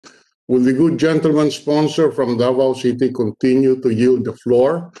Will the good gentleman sponsor from Davao City continue to yield the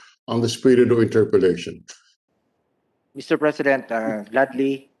floor on the spirit of interpellation? Mr. President,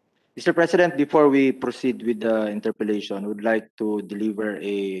 gladly. Mr. President, before we proceed with the interpellation, would like to deliver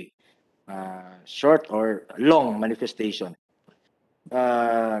a short or long manifestation.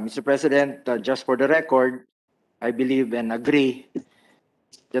 Mr. President, just for the record, I believe and agree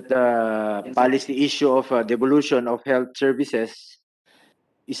that the policy issue of devolution of health services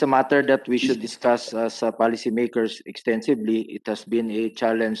is a matter that we should discuss as policymakers extensively. It has been a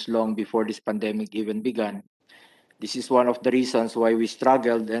challenge long before this pandemic even began. This is one of the reasons why we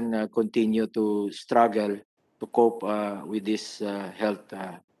struggled and continue to struggle to cope with this health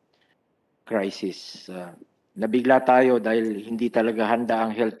crisis. Nabigla tayo dahil hindi talaga handa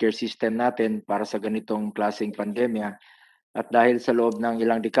ang healthcare system natin para sa ganitong klaseng pandemya. At dahil sa loob ng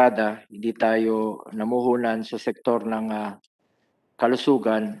ilang dekada, hindi tayo namuhunan sa sektor ng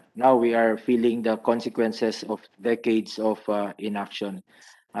kalusugan. Now we are feeling the consequences of decades of inaction.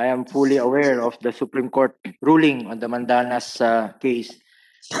 I am fully aware of the Supreme Court ruling on the Mandanas case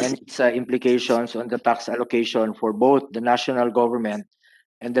and its implications on the tax allocation for both the national government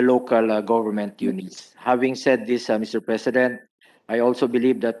and the local government units. Having said this, Mr. President, I also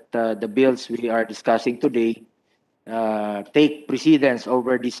believe that the bills we are discussing today take precedence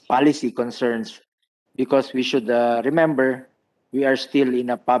over these policy concerns because we should remember we are still in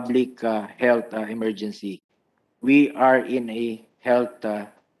a public health emergency. We are in a health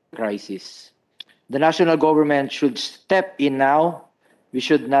crisis. The national government should step in now. We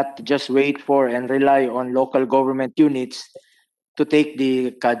should not just wait for and rely on local government units to take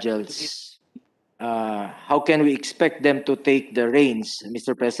the cudgels. How can we expect them to take the reins,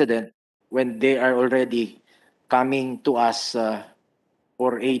 Mr. President, when they are already coming to us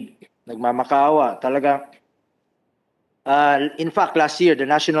for aid? Nagmamakaawa talaga. In fact, last year, the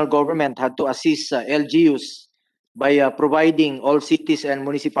national government had to assist LGUs by providing all cities and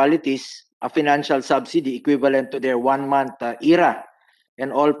municipalities a financial subsidy equivalent to their 1-month IRA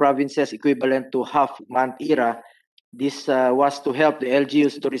and all provinces equivalent to half-month IRA. This was to help the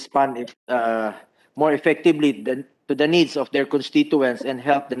LGUs to respond more effectively to the needs of their constituents and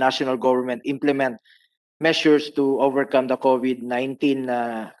help the national government implement measures to overcome the COVID-19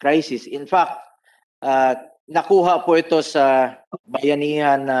 crisis. In fact, nakuha po ito sa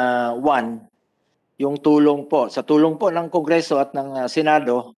Bayanihan 1, yung tulong po. Sa tulong po ng Kongreso at ng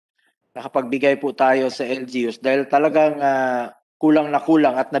Senado, nakapagbigay po tayo sa LGUs dahil talagang kulang na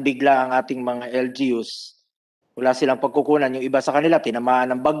kulang at nabigla ang ating mga LGUs. Wala silang pagkukunan. Yung iba sa kanila,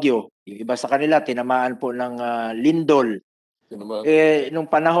 tinamaan ng bagyo. Yung iba sa kanila, tinamaan po ng lindol.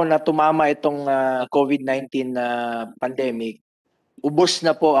 Nung panahon na tumama itong COVID-19 pandemic, ubos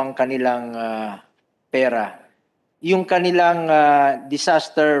na po ang kanilang pera. Yung kanilang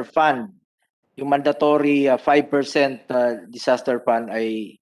disaster fund, yung mandatory 5% disaster fund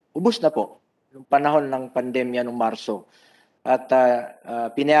ay ubos na po nung panahon ng pandemya noong Marso. At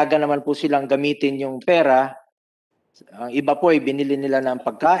pinayagan naman po silang gamitin yung pera. Ang iba po ay binili nila ng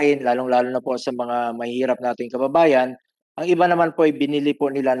pagkain, lalong-lalo na po sa mga mahihirap nating kababayan. Ang iba naman po ay binili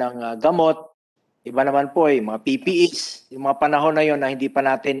po nila ng gamot. Iba naman po ay mga PPEs. Yung mga panahon na yon na hindi pa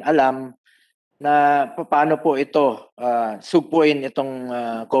natin alam na paano po ito sugpuin itong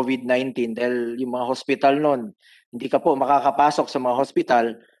COVID-19 dahil yung mga hospital noon, hindi ka po makakapasok sa mga hospital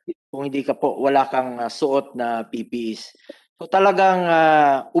kung hindi ka po wala kang suot na PPEs. So talagang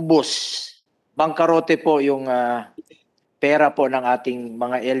ubos, bangkarote po yung pera po ng ating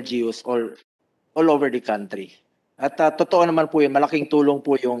mga LGUs all over the country. At totoo naman po yun, malaking tulong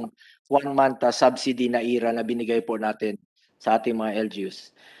po yung 1-month subsidy na IRA na binigay po natin sa ating mga LGUs.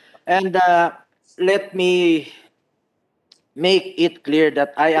 And let me make it clear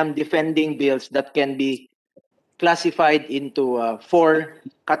that I am defending bills that can be classified into 4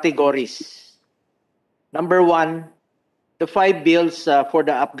 categories. Number 1, the 5 bills for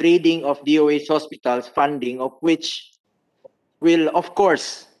the upgrading of DOH hospitals funding, of which will, of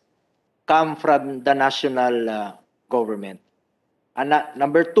course, come from the national government. And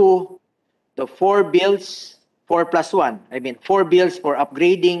number 2, the 4 bills, 4 plus 1, I mean 4 bills for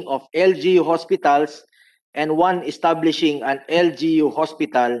upgrading of LGU hospitals and 1 establishing an LGU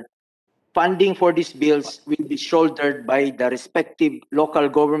hospital. Funding for these bills will be shouldered by the respective local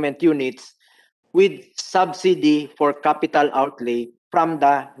government units with subsidy for capital outlay from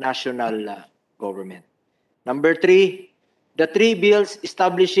the national government. Number 3, the 3 bills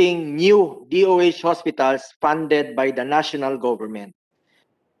establishing new DOH hospitals funded by the national government.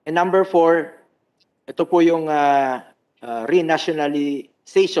 And number 4, ito po yung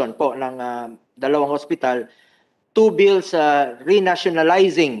renationalization po ng dalawang hospital two bills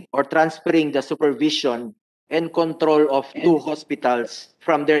renationalizing or transferring the supervision and control of two hospitals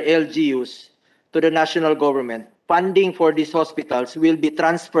from their LGUs to the national government. Funding for these hospitals will be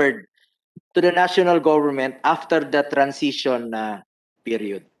transferred to the national government after the transition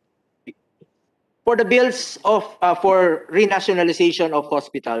period. For the bills of for renationalization of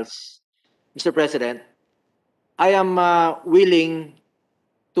hospitals, Mr. President, I am willing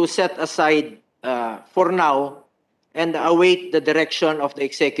to set aside for now and await the direction of the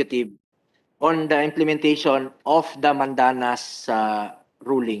executive on the implementation of the Mandanas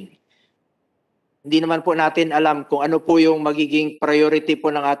ruling. Hindi naman po natin alam kung ano po yung magiging priority po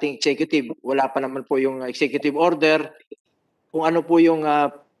ng ating executive. Wala pa naman po yung executive order. Kung ano po yung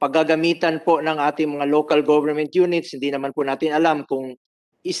paggagamitan po ng ating mga local government units, hindi naman po natin alam kung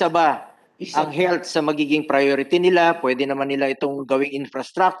isa ba ang health sa magiging priority nila. Pwede naman nila itong gawing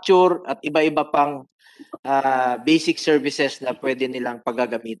infrastructure at iba-iba pang basic services na pwede nilang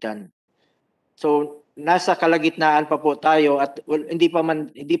paggagamitan. So nasa kalagitnaan pa po tayo at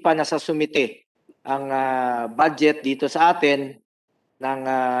hindi pa nasasumite ang budget dito sa atin ng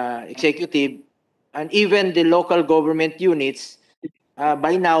executive and even the local government units.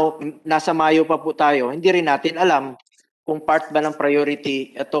 By now, nasa Mayo pa po tayo. Hindi rin natin alam kung part ba ng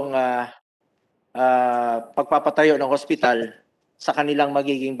priority itong pagpapatayo ng hospital sa kanilang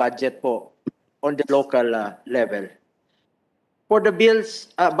magiging budget po on the local level. For the bills,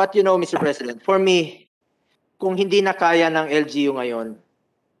 but you know, Mr. President, for me, kung hindi na kaya ng LGU ngayon,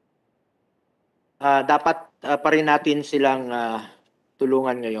 dapat pa rin natin silang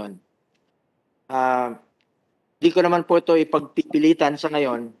tulungan ngayon. Di ko naman po ito ipagpipilitan sa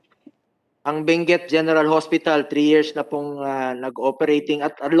ngayon. Ang Benguet General Hospital, 3 years na pong nag-operating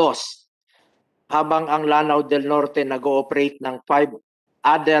at a loss. Habang ang Lanao del Norte nag-ooperate ng 5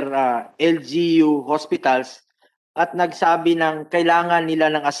 other LGU hospitals at nagsabi ng kailangan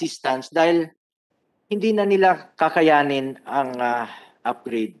nila ng assistance dahil hindi na nila kakayanin ang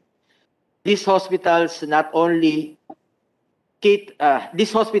upgrade. These hospitals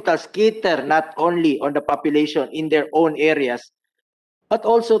cater not only on the population in their own areas, but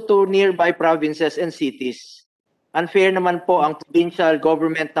also to nearby provinces and cities. Unfair naman po ang provincial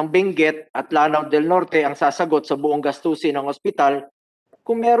government ng Benguet at Lanao del Norte ang sasagot sa buong gastusin ng ospital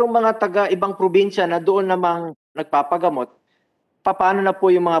kung merong mga taga ibang probinsya na doon namang nagpapagamot. Paano na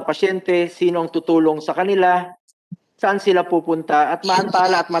po yung mga pasyente, sino ang tutulong sa kanila, saan sila pupunta at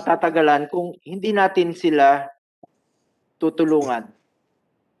maantala at matatagalan kung hindi natin sila tutulungan.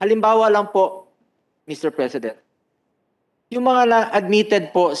 Halimbawa lang po, Mr. President, yung mga na-admitted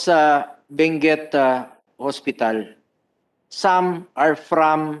po sa Benguet Hospital, some are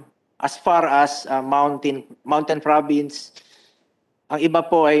from as far as Mountain Province. Ang iba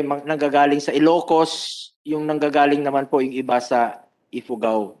po ay nanggagaling sa Ilocos, yung nanggagaling naman po yung iba sa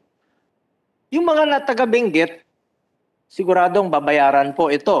Ifugao. Yung mga na taga Benguet, siguradong babayaran po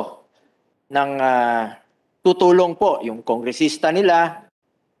ito ng tutulong po yung kongresista nila,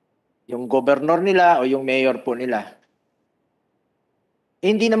 yung gobernador nila o yung mayor po nila.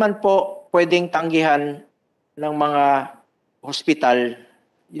 Hindi naman po pwedeng tanggihan ng mga hospital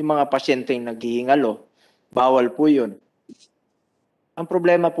yung mga pasyenteng naghihingalo. Bawal po yun. Ang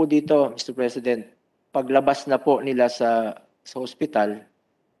problema po dito, Mr. President, paglabas na po nila sa hospital,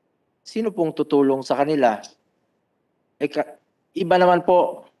 sino pong tutulong sa kanila? Iba naman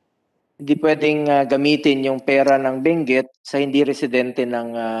po, hindi pwedeng gamitin yung pera ng Benguet sa hindi residente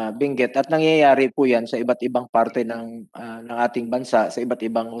ng Benguet at nangyayari po yan sa iba't ibang parte ng ating bansa, sa iba't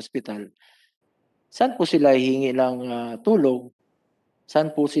ibang hospital. Saan po sila hihingi ng tulong?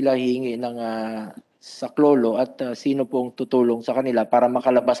 Saan po sila hihingi ng saklolo at sino pong tutulong sa kanila para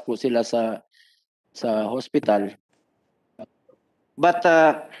makalabas po sila sa hospital? But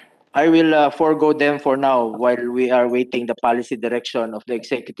I will forego them for now while we are waiting the policy direction of the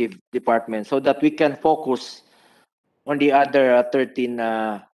executive department so that we can focus on the other 13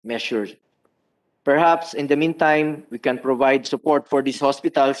 measures. Perhaps in the meantime, we can provide support for these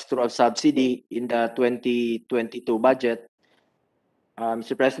hospitals through a subsidy in the 2022 budget.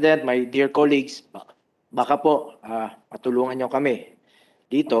 Mr. President, my dear colleagues, baka po patulungan nyo kami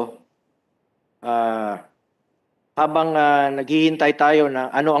dito. Habang naghihintay tayo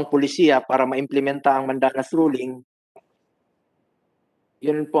na ano ang pulisiya para maimplementa ang Mandanas ruling,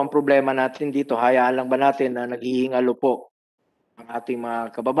 yun po ang problema natin dito. Hayaan lang ba natin na naghihingalo po ang ating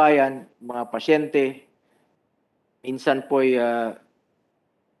mga kababayan, mga pasyente? Minsan po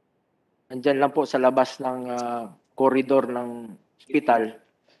nandyan lang po sa labas ng koridor ng hospital,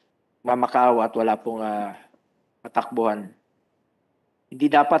 mamakaawa at wala pong matakbuhan. Hindi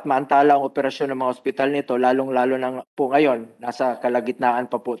dapat maantala ang operasyon ng mga ospital nito, lalong-lalo na po ngayon, nasa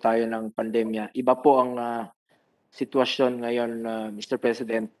kalagitnaan pa po tayo ng pandemya. Iba po ang sitwasyon ngayon, Mr.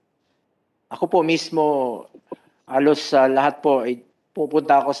 President. Ako po mismo, halos sa lahat po, ay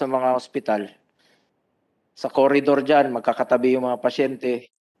pupunta ako sa mga ospital. Sa corridor dyan, magkakatabi yung mga pasyente.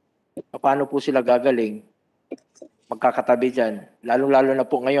 Paano po sila gagaling? Magkakatabi dyan. Lalong-lalo na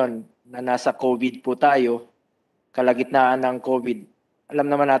po ngayon na nasa COVID po tayo, kalagitnaan ng COVID. Alam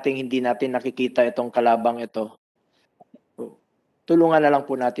naman natin hindi natin nakikita itong kalabang ito. So, tulungan na lang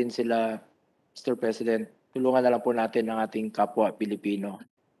po natin sila, Mr. President. Tulungan na lang po natin ang ating kapwa Pilipino.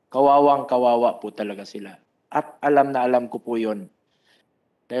 Kawawang-kawawa po talaga sila. At alam na alam ko po yun.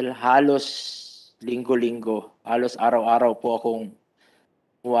 Dahil halos linggo-linggo, halos araw-araw po akong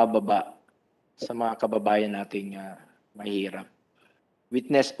bumababa sa mga kababayan nating mahirap.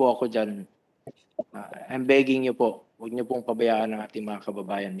 Witness po ako dyan. I'm begging you po, huwag niyo pong pabayaan ang ating mga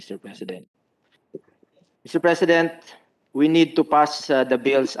kababayan, Mr. President. Mr. President, we need to pass the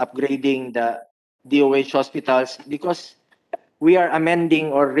bills upgrading the DOH hospitals because we are amending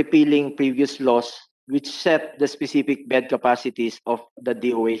or repealing previous laws which set the specific bed capacities of the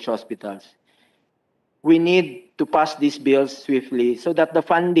DOH hospitals. We need to pass these bills swiftly so that the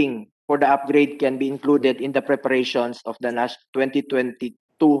funding for the upgrade can be included in the preparations of the 2022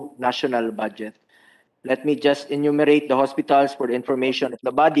 national budget. Let me just enumerate the hospitals for the information of the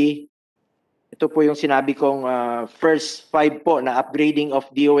body. Ito po yung sinabi kong first 5 po na upgrading of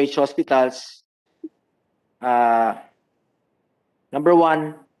DOH hospitals. Number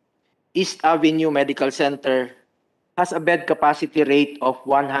 1, East Avenue Medical Center has a bed capacity rate of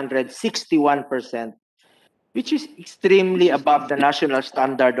 161%, which is extremely above the national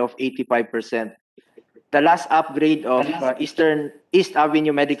standard of 85%. The last upgrade of East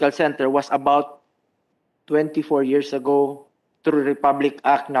Avenue Medical Center was about 24 years ago through Republic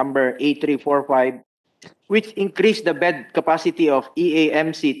Act number 8345, which increased the bed capacity of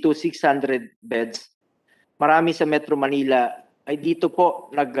EAMC to 600 beds. Marami sa Metro Manila ay dito po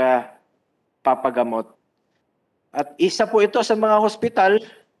nagpapagamot. At isa po ito sa mga hospital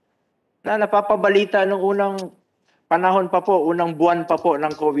na napapabalita nung unang panahon pa po, unang buwan pa po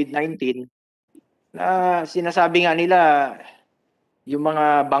ng COVID-19, na sinasabi nga nila yung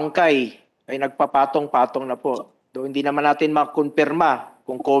mga bangkay ay nagpapatong-patong na po. Though hindi naman natin makumpirma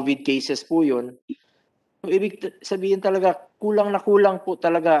kung COVID cases po yun. So, ibig sabihin talaga, kulang na kulang po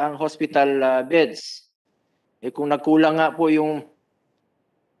talaga ang hospital beds. Kung nagkulang nga po yung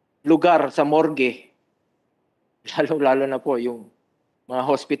lugar sa morgue, lalo na po yung mga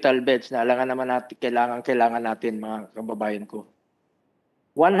hospital beds na alangan naman natin, kailangan natin mga kababayan ko.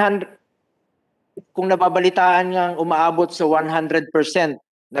 100, kung nababalitaan nga umaabot sa 100%,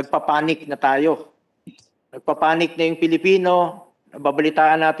 nagpapanik na tayo. Nagpapanik na yung Pilipino,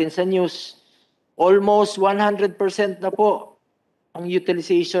 nababalitaan natin sa news, almost 100% na po ang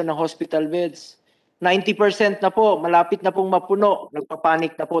utilization ng hospital beds. 90% na po, malapit na pong mapuno.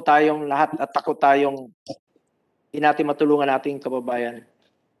 Nagpapanik na po tayong lahat at takot tayong hindi natin matulungan nating kababayan.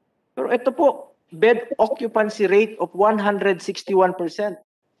 Pero ito po, bed occupancy rate of 161%.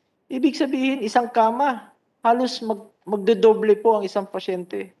 Ibig sabihin, isang kama, halos magdodoble po ang isang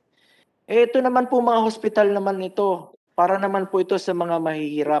pasyente. Ito naman po mga hospital naman ito, para naman po ito sa mga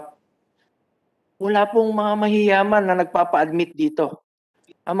mahihirap. Wala pong mga mahiyaman na nagpapa-admit dito.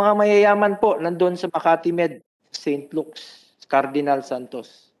 Ang mga mayayaman po, nandun sa Makati Med, St. Luke's, Cardinal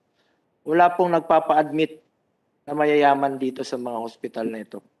Santos. Wala pong nagpapa-admit na mayayaman dito sa mga hospital na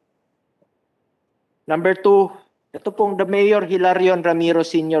ito. Number 2, ito pong the Mayor Hilarion Ramiro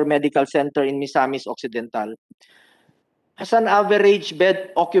Senior Medical Center in Misamis Occidental has an average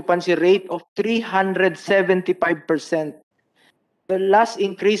bed occupancy rate of 375%. The last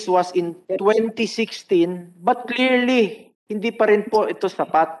increase was in 2016, but clearly, hindi pa rin po ito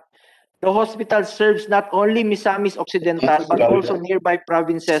sapat. The hospital serves not only Misamis Occidental, but also nearby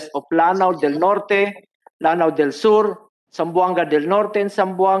provinces of Lanao del Norte, Lanao del Sur, Zamboanga del Norte, and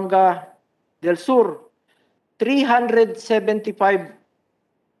Zamboanga del Sur. 375%.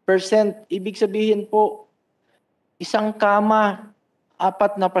 Ibig sabihin po, isang kama,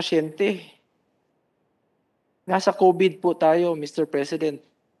 4 na pasyente. Nasa COVID po tayo, Mr. President.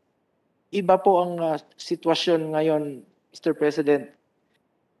 Iba po ang sitwasyon ngayon, Mr. President.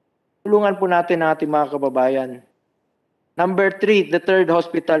 Tulungan po natin ang ating mga kababayan. Number 3, the third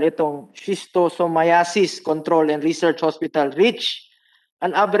hospital, itong Schistosomiasis Control and Research Hospital, reached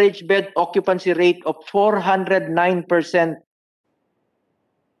an average bed occupancy rate of 409%.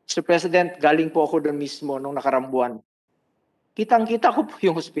 Mr. President, galing po ako doon mismo nung nakarambuan. Kitang-kita ko po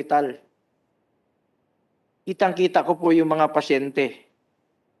yung hospital. Kitang-kita ko po yung mga pasyente.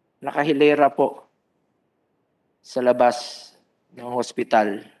 nakahilera po sa labas ng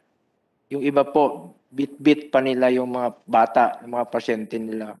hospital. Yung iba po, bit-bit pa nila yung mga bata, yung mga pasyente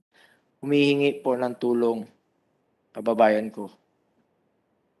nila. Humihingi po ng tulong, kababayan ko.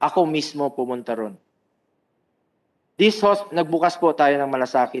 Ako mismo pumunta ron. Nagbukas po tayo ng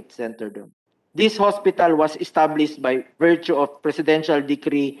malasakit center doon. This hospital was established by virtue of Presidential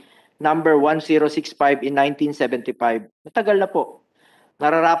Decree number 1065 in 1975. Matagal na po.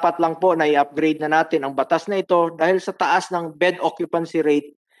 Nararapat lang po na i-upgrade na natin ang batas na ito dahil sa taas ng bed occupancy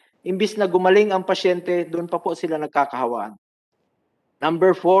rate, imbis na gumaling ang pasyente, doon pa po sila nagkakahawaan.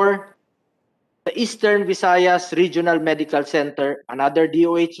 Number 4, the Eastern Visayas Regional Medical Center, another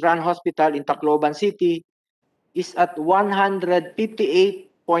DOH-run hospital in Tacloban City, is at 158.96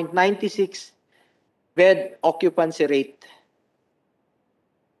 bed occupancy rate.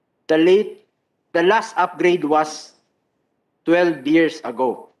 The last upgrade was 12 years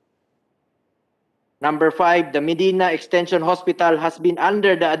ago. Number 5, the Medina Extension Hospital has been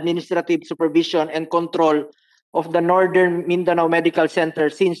under the administrative supervision and control of the Northern Mindanao Medical Center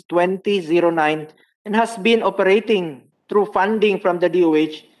since 2009 and has been operating through funding from the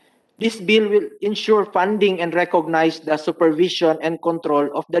DOH. This bill will ensure funding and recognize the supervision and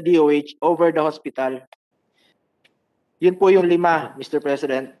control of the DOH over the hospital. Yun po yung 5, Mr.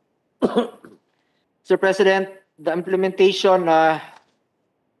 President. Mr. President, the implementation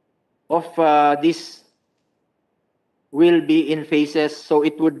of this will be in phases, so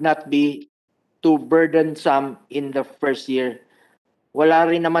it would not be too burdensome in the first year. Wala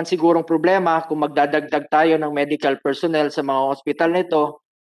rin naman sigurong problema kung magdadagdag tayo ng medical personnel sa mga hospital nito.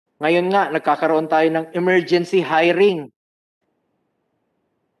 Ngayon nga, nagkakaroon tayo ng emergency hiring.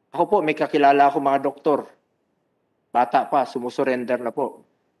 Ako po, may kakilala ako mga doktor. Bata pa, sumusurrender na po.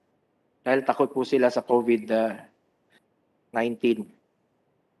 Dahil takot po sila sa COVID-19.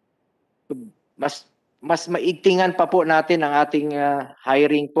 Mas maigtingan pa po natin ang ating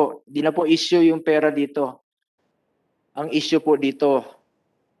hiring po. Di na po issue yung pera dito. Ang issue po dito,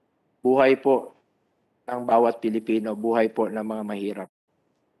 buhay po ng bawat Pilipino, buhay po ng mga mahirap.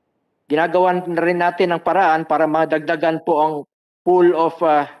 Ginagawan na rin natin ang paraan para madagdagan po ang pool of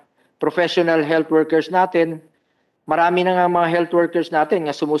professional health workers natin. Marami na nga mga health workers natin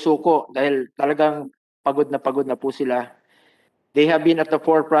nga sumusuko dahil talagang pagod na po sila. They have been at the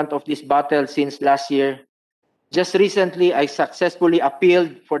forefront of this battle since last year. Just recently, I successfully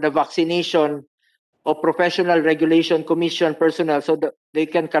appealed for the vaccination of Professional Regulation Commission personnel so that they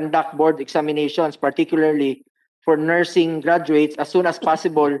can conduct board examinations, particularly for nursing graduates, as soon as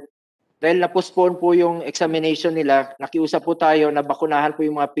possible. Dahil na-postpone po yung examination nila, nakiusap po tayo na bakunahan po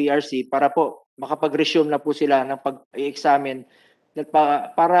yung mga PRC para po makapag-resume na po sila ng pag-examine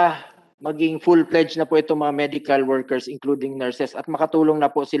para maging full-fledged na po itong mga medical workers, including nurses, at makatulong na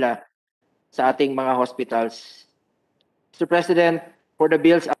po sila sa ating mga hospitals. Mr. President, for the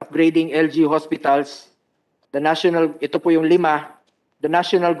bills upgrading LG hospitals, ito po yung 5, the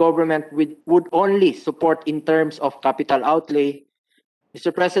national government would only support in terms of capital outlay.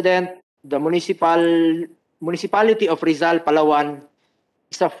 Mr. President, the municipality of Rizal, Palawan,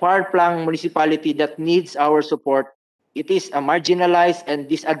 is a far-flung municipality that needs our support. It is a marginalized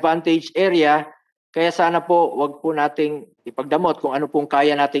and disadvantaged area, kaya sana po wag po nating ipagdamot kung ano pong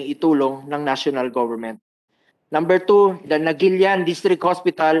kaya nating itulong ng national government. Number 2, the Naguilian District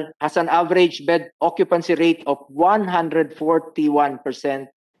Hospital has an average bed occupancy rate of 141%.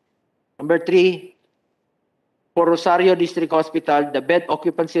 Number 3, for Rosario District Hospital, the bed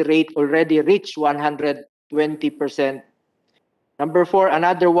occupancy rate already reached 120%. Number 4,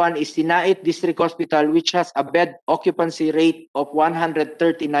 another one is Sinait District Hospital, which has a bed occupancy rate of 139%.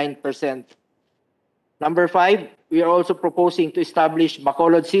 Number 5, we are also proposing to establish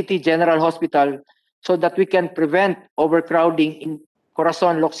Bacolod City General Hospital so that we can prevent overcrowding in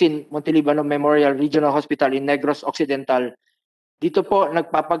Corazon, Locsin, Montelibano Memorial Regional Hospital in Negros Occidental. Dito po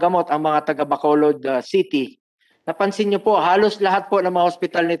nagpapagamot ang mga taga Bacolod City. Napansin niyo po, halos lahat po ng mga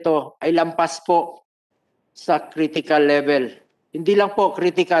hospital nito ay lampas po sa critical level. Hindi lang po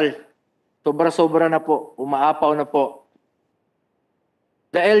critical, sobra-sobra na po, umaapaw na po.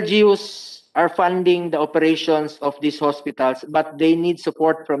 The LGUs are funding the operations of these hospitals, but they need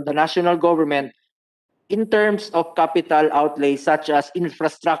support from the national government in terms of capital outlay such as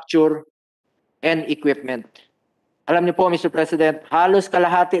infrastructure and equipment. Alam niyo po, Mr. President, halos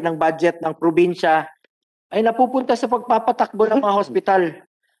kalahati ng budget ng probinsya ay napupunta sa pagpapatakbo ng mga hospital.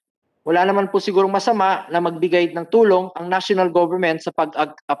 Wala naman po sigurong masama na magbigay ng tulong ang national government sa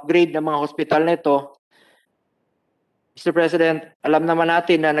pag-upgrade ng mga hospital nito. Mr. President, alam naman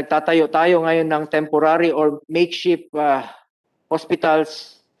natin na nagtatayo tayo ngayon ng temporary or makeshift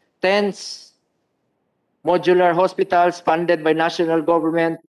hospitals tents, modular hospitals funded by national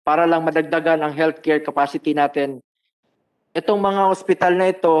government para lang madagdagan ang healthcare capacity natin. Itong mga hospital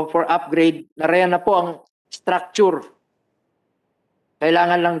na ito for upgrade, narayan na po ang structure.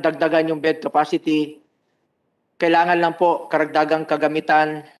 Kailangan lang dagdagan yung bed capacity. Kailangan lang po karagdagang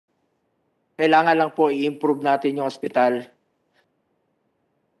kagamitan. Kailangan lang po i-improve natin yung hospital.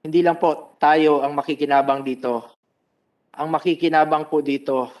 Hindi lang po tayo ang makikinabang dito. Ang makikinabang po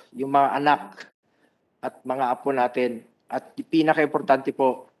dito, yung mga anak at mga apo natin. At pinaka-importante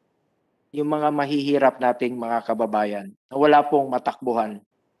po, yung mga mahihirap nating mga kababayan na wala pong matakbuhan,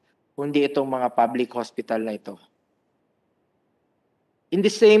 kundi itong mga public hospital na ito. In the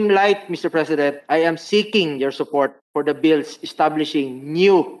same light, Mr. President, I am seeking your support for the bills establishing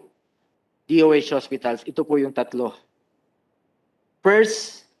new DOH hospitals. Ito po yung tatlo.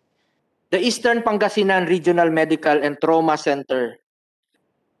 First, the Eastern Pangasinan Regional Medical and Trauma Center.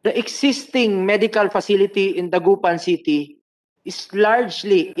 The existing medical facility in Dagupan City is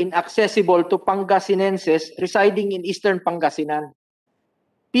largely inaccessible to Pangasinenses residing in Eastern Pangasinan.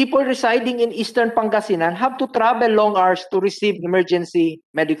 People residing in Eastern Pangasinan have to travel long hours to receive emergency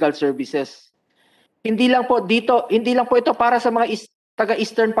medical services. Hindi lang po ito para sa mga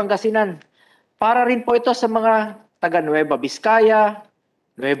taga-Eastern Pangasinan. Para rin po ito sa mga taga Nueva Vizcaya,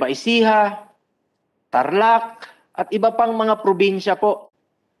 Nueva Ecija, Tarlac, at iba pang mga probinsya po.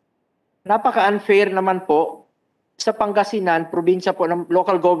 Napaka-unfair naman po sa Pangasinan, probinsya po ng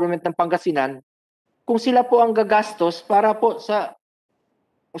local government ng Pangasinan, kung sila po ang gagastos para po sa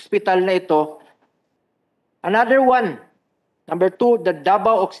hospital na ito. Another one, number 2, the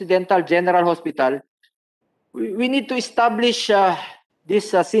Davao Occidental General Hospital. We need to establish this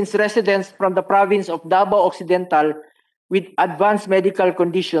since residents from the province of Davao Occidental with advanced medical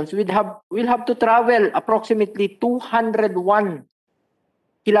conditions will have to travel approximately 201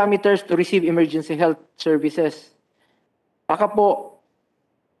 kilometers to receive emergency health services. Baka po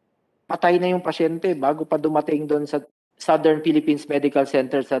patay na yung pasyente bago pa dumating doon sa Southern Philippines Medical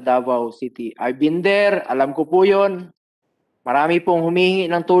Center sa Davao City. I've been there, alam ko po yun. Marami pong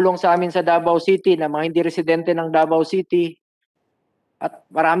humingi ng tulong sa amin sa Davao City na mga hindi residente ng Davao City. At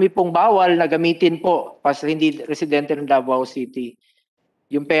marami pong bawal na gamitin po pas hindi residente ng Davao City.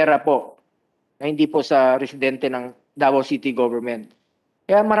 Yung pera po na hindi po sa residente ng Davao City government.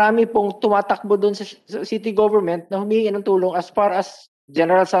 Kaya marami pong tumatakbo doon sa city government na humingi ng tulong as far as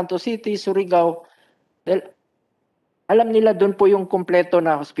General Santos City, Surigao. Dahil alam nila doon po yung kumpleto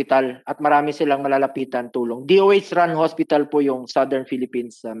na hospital at marami silang malalapitan tulong. DOH run hospital po yung Southern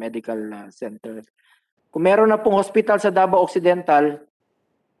Philippines Medical Center. Kung meron na pong hospital sa Davao Occidental,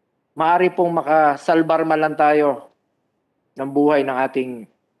 maaari pong makasalbar man lang tayo ng buhay ng ating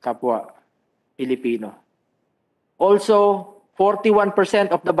kapwa Pilipino. Also,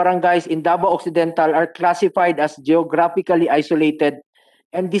 41% of the barangays in Davao Occidental are classified as geographically isolated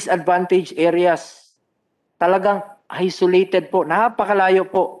and disadvantaged areas. Talagang isolated po, napakalayo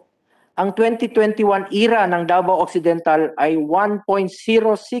po. Ang 2021 era ng Davao Occidental ay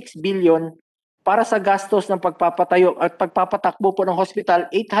 1.06 billion para sa gastos ng pagpapatayo at pagpapatakbo po ng hospital,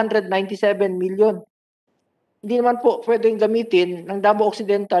 897 million. Hindi naman po pwedeng gamitin ng Davao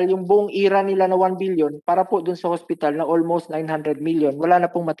Occidental yung buong era nila na 1 billion para po dun sa hospital na almost 900 million. Wala na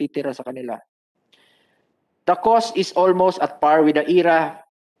pong matitira sa kanila. The cost is almost at par with the era.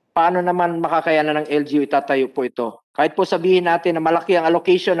 Paano naman makakayanan ng LGU itatayo po ito? Kahit po sabihin natin na malaki ang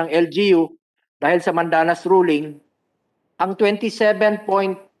allocation ng LGU dahil sa Mandanas ruling, ang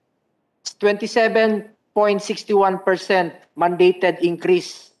 27.61% mandated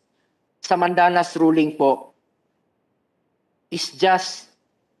increase sa Mandanas ruling po is just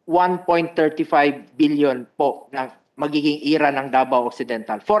 1.35 billion po na magiging ira ng Davao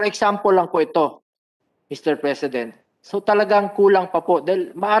Occidental. For example lang po ito, Mr. President. So talagang kulang pa po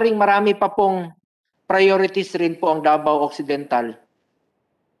dahil maaring marami pa pong priorities rin po ang Davao Occidental.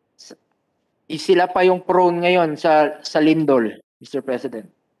 Sila pa yung prone ngayon sa lindol, Mr. President.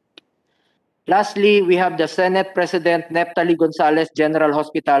 Lastly, we have the Senate President Neptali Gonzalez General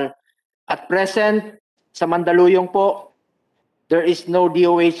Hospital. At present, sa Mandaluyong po, there is no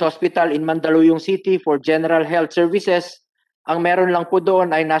DOH hospital in Mandaluyong City for general health services. Ang meron lang po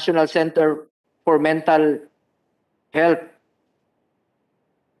doon ay National Center for Mental Health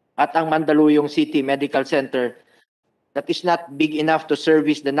at ang Mandaluyong City Medical Center that is not big enough to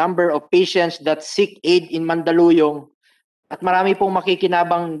service the number of patients that seek aid in Mandaluyong. At marami pong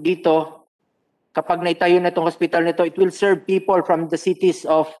makikinabang dito. Kapag naitayo na itong hospital nito, it will serve people from the cities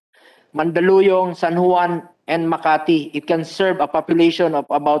of Mandaluyong, San Juan, and Makati. It can serve a population of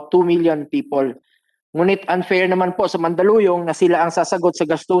about 2 million people. Ngunit unfair naman po sa Mandaluyong na sila ang sasagot sa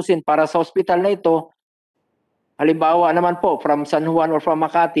gastusin para sa hospital na ito. Halimbawa naman po, from San Juan or from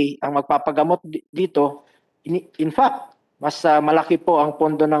Makati, ang magpapagamot dito, in fact, mas malaki po ang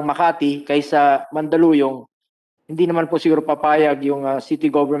pondo ng Makati kaysa Mandaluyong. Hindi naman po siguro papayag yung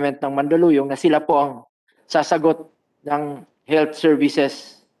city government ng Mandaluyong na sila po ang sasagot ng health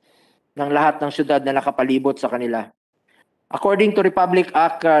services ng lahat ng syudad na nakapalibot sa kanila. According to Republic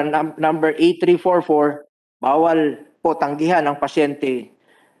Act number 8344, bawal po tanggihan ang pasyente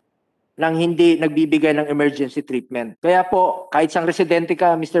nang hindi nagbibigay ng emergency treatment. Kaya po, kahit isang residente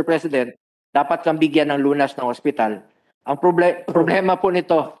ka, Mr. President, dapat kang bigyan ng lunas ng hospital. Ang problema po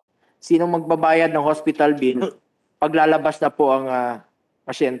nito, sinong magbabayad ng hospital bill paglalabas na po ang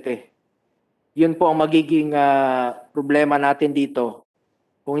pasyente. Yun po ang magiging problema natin dito.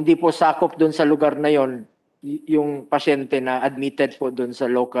 Kung hindi po sakop doon sa lugar na yon, yung pasyente na admitted po doon sa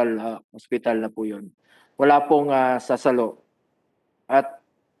local hospital na po yun, wala pong sasalo. At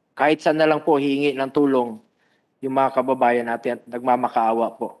kahit saan na lang po hihingi ng tulong yung mga kababayan natin at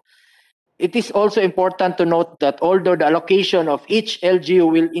nagmamakaawa po. It is also important to note that although the allocation of each LGU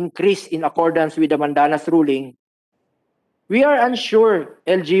will increase in accordance with the Mandanas ruling, we are unsure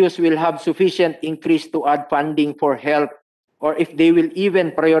LGUs will have sufficient increase to add funding for health or if they will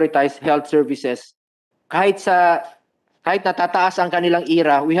even prioritize health services. Kahit natataas ang kanilang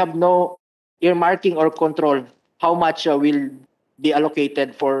IRA, we have no earmarking or control how much will be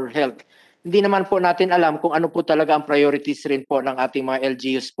allocated for health. Hindi naman po natin alam kung ano po talaga ang priorities rin po ng ating mga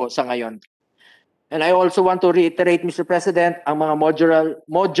LGUs po sa ngayon. And I also want to reiterate, Mr. President, ang mga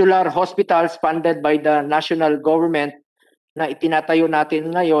modular hospitals funded by the national government na itinatayo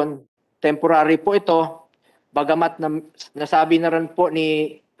natin ngayon, temporary po ito, bagamat nasabi na rin po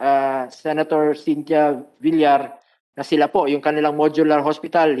ni Senator Cynthia Villar na sila po, yung kanilang modular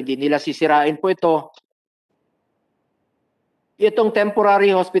hospital, hindi nila sisirain po ito. Itong temporary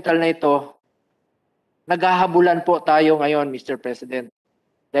hospital na ito, naghahabulan po tayo ngayon, Mr. President,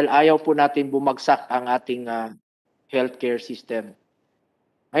 dahil ayaw po natin bumagsak ang ating healthcare system.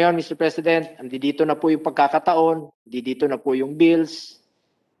 Ngayon, Mr. President, dito na po yung pagkakataon, dito na po yung bills,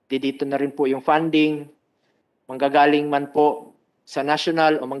 dito na rin po yung funding, manggagaling man po sa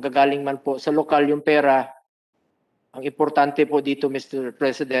national o manggagaling man po sa lokal yung pera. Ang importante po dito, Mr.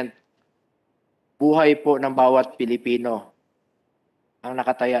 President, buhay po ng bawat Pilipino ang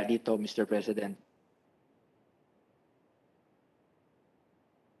nakataya dito, Mr. President.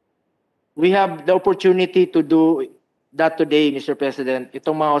 We have the opportunity to do that today, Mr. President.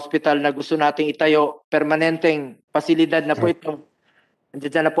 Itong mga hospital na gusto nating itayo, permanenteng pasilidad na po ito.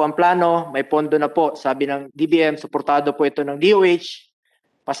 Nandiyan na po ang plano, may pondo na po. Sabi ng DBM, suportado po ito ng DOH.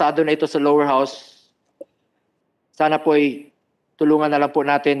 Pasado na ito sa lower house. Sana po ay tulungan na lang po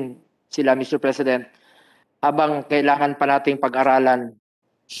natin sila, Mr. President, habang kailangan pa nating pag-aralan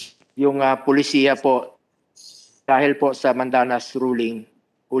yung pulisiya po dahil po sa Mandanas ruling.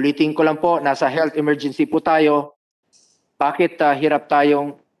 Ulitin ko lang po, nasa health emergency po tayo. Bakit hirap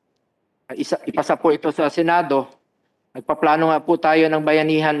tayong ipasa po ito sa Senado? Nagpaplano nga po tayo ng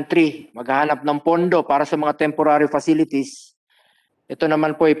Bayanihan 3, maghahanap ng pondo para sa mga temporary facilities. Ito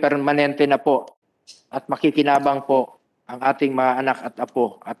naman po ay permanente na po at makikinabang po ang ating mga anak at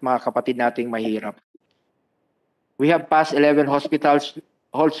apo at mga kapatid nating mahirap. We have passed 11 hospital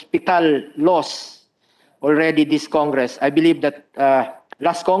laws already this Congress. I believe that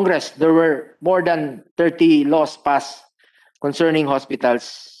last Congress, there were more than 30 laws passed concerning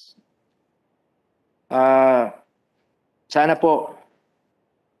hospitals. Sana po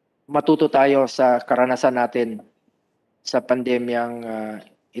matuto tayo sa karanasan natin sa pandemyang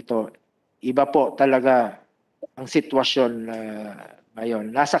ito. Iba po talaga ang sitwasyon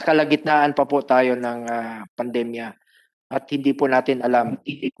ngayon. Nasa kalagitnaan pa po tayo ng pandemya at hindi po natin alam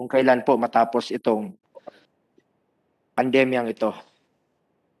kung kailan po matapos itong pandemyang ito.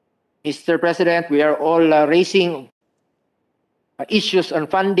 Mr. President, we are all raising issues on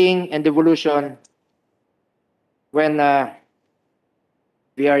funding and devolution when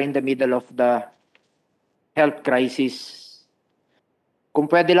we are in the middle of the health crisis. Kung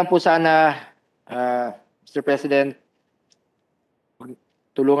pwede lang po sana, Mr. President,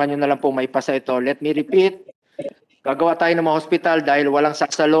 tulungan nyo na lang po maipasa ito. Let me repeat, gagawa tayo ng mga hospital dahil walang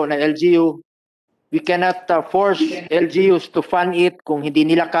saksalo na LGU. We cannot force LGUs to fund it kung hindi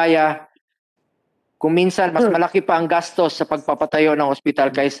nila kaya. Kung minsan, mas malaki pa ang gastos sa pagpapatayo ng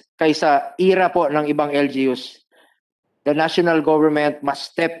hospital kaysa ira po ng ibang LGUs. The national government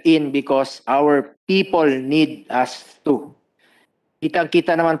must step in because our people need us too.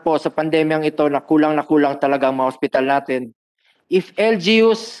 Kitang-kita naman po sa pandemyang ito na kulang talaga ang mga hospital natin. If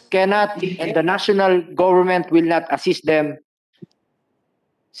LGUs cannot and the national government will not assist them,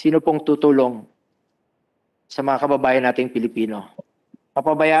 sino pong tutulong sa mga kababayan nating Pilipino?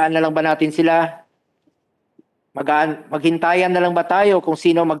 Papabayaan na lang ba natin sila? Maghintayan na lang ba tayo kung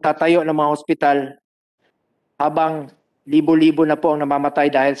sino magtatayo ng mga hospital habang libo-libo na po ang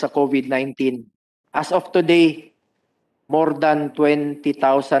namamatay dahil sa COVID-19? As of today, more than 20,000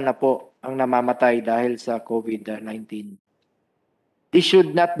 na po ang namamatay dahil sa COVID-19. This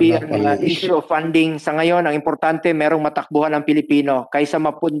should not be an issue of funding. Sa ngayon, ang importante, merong matakbuhan ng Pilipino kaysa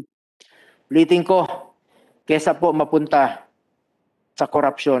ulitin ko, kaysa po mapunta sa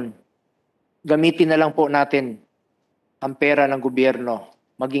korupsyon. Gamitin na lang po natin ang pera ng gobyerno,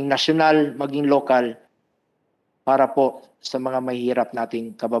 maging nasyonal, maging lokal, para po sa mga mahihirap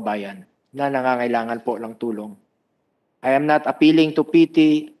nating kababayan na nangangailangan po ng tulong. I am not appealing to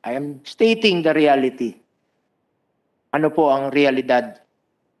pity, I am stating the reality. Ano po ang realidad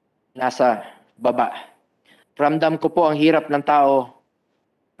nasa baba? Ramdam ko po ang hirap ng tao,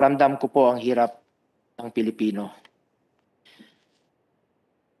 ramdam ko po ang hirap ng Pilipino.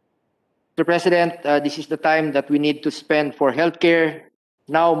 Mr. President, this is the time that we need to spend for healthcare.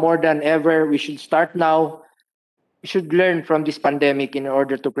 Now more than ever, we should start now. We should learn from this pandemic in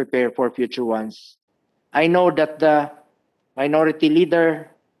order to prepare for future ones. I know that the minority leader,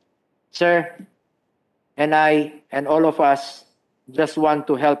 sir, and I, and all of us just want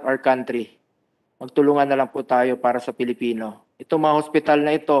to help our country. Magtulungan na lang po tayo para sa Pilipino. Itong mga hospital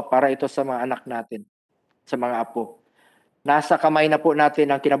na ito, para ito sa mga anak natin, sa mga apo. Nasa kamay na po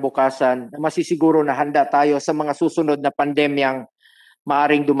natin ang kinabukasan na masisiguro na handa tayo sa mga susunod na pandemyang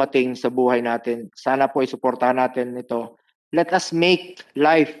maaring dumating sa buhay natin. Sana po isuportahan natin ito. Let us make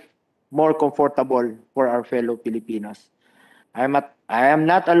life more comfortable for our fellow Filipinos. I am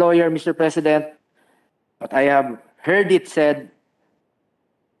not a lawyer, Mr. President, but I have heard it said,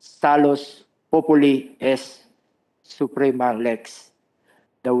 salus populi est suprema lex.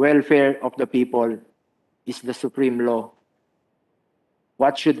 The welfare of the people is the supreme law.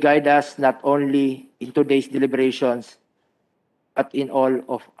 What should guide us not only in today's deliberations, but in all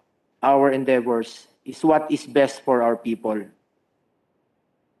of our endeavors is what is best for our people.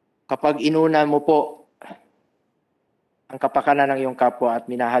 Kapag inuna mo po ang kapakanan ng iyong kapwa at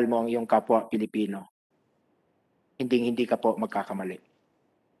minahal mo ang iyong kapwa Pilipino, hindi ka po magkakamali.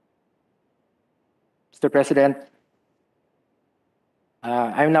 Mr. President,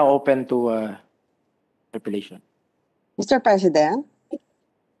 I'm now open to interpellation. Mr. President,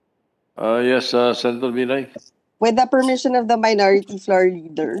 Yes, Senator Binay. with the permission of the minority floor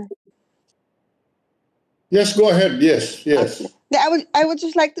leader. Yes, go ahead. Yes, yes. Okay. I would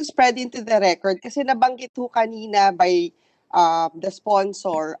just like to spread into the record kasi nabanggit ho kanina by the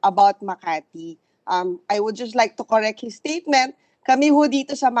sponsor about Makati. I would just like to correct his statement. Kami ho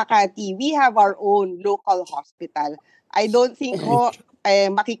dito sa Makati, we have our own local hospital. I don't think ho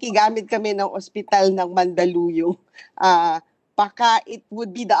makikigamit kami ng ospital ng Mandaluyong. Baka it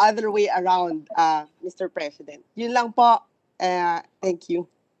would be the other way around, Mr. President. Yun lang po. Thank you.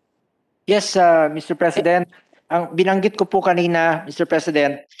 Yes, Mr. President. Ang binanggit ko po kanina, Mr.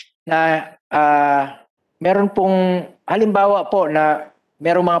 President, na meron pong halimbawa po na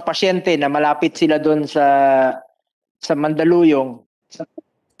merong mga pasyente na malapit sila doon sa Mandaluyong.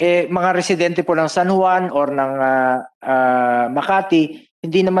 Mga residente po ng San Juan or ng Makati,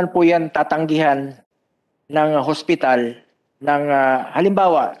 hindi naman po yan tatanggihan ng hospital ng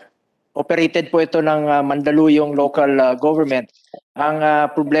halimbawa, operated po ito ng Mandaluyong local government. Ang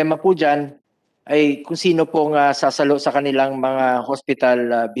problema po dyan ay kung sino pong sasalo sa kanilang mga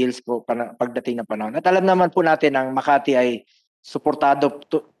hospital bills po pagdating ng panahon. At alam naman po natin ang Makati ay suportado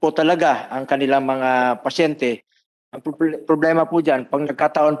po talaga ang kanilang mga pasyente. Ang problema po dyan, pag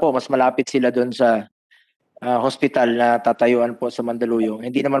nagkataon po, mas malapit sila doon sa hospital na tatayuan po sa Mandaluyong.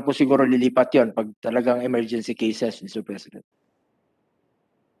 Hindi naman po siguro lilipat yon pag talagang emergency cases, Mr. President.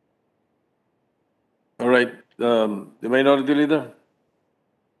 All right. The minority leader.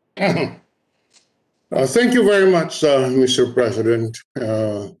 Thank you very much, Mr. President.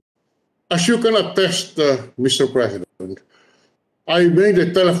 As you can attest, Mr. President, I made a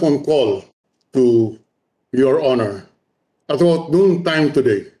telephone call to Your Honor at about noon time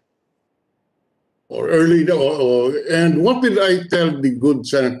today. Or early, and what did I tell the good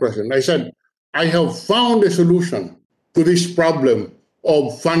Senate President? I said, I have found a solution to this problem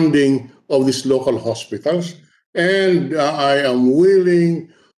of funding of these local hospitals, and I am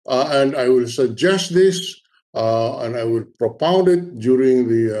willing, and I will suggest this, and I will propound it during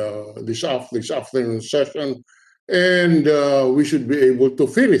this afternoon session, and we should be able to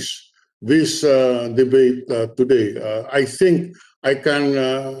finish this debate today. I think I can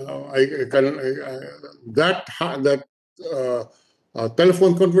that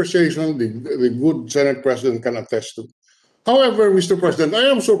telephone conversation the good Senate President can attest to. However, Mr. President, I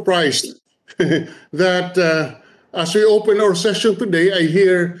am surprised that as we open our session today, I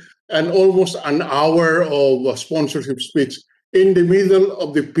hear almost an hour of sponsorship speech in the middle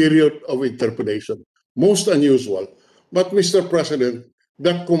of the period of interpellation. Most unusual. But Mr. President,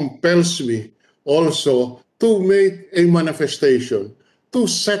 that compels me also to make a manifestation to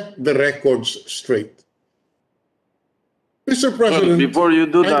set the records straight. Mr. Well, President, before you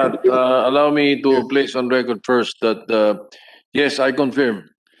do that, allow me to place on record first that, yes, I confirm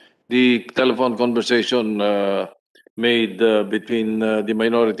the telephone conversation made between the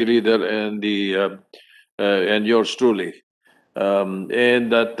minority leader and and yours truly,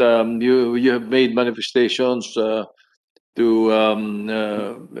 and that you have made manifestations to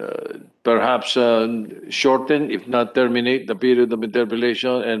perhaps shorten, if not terminate, the period of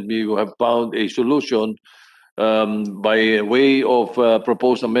interpellation, and you have found a solution by way of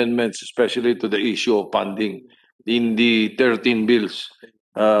proposed amendments, especially to the issue of funding in the 13 bills.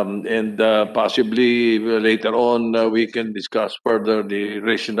 And possibly later on, we can discuss further the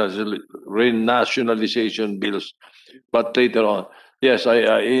renationalization bills, but later on. Yes,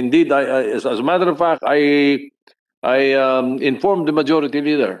 indeed, as a matter of fact, I informed the majority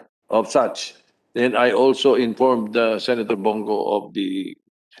leader of such, and I also informed Senator Bongo of the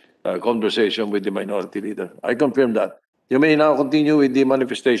conversation with the minority leader. I confirm that. You may now continue with the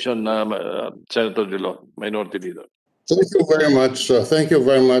manifestation, Senator Drilon, minority leader. thank you very much. Thank you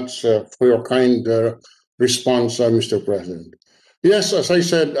very much for your kind response, Mr. President. Yes, as I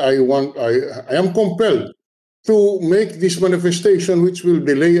said, I am compelled to make this manifestation, which will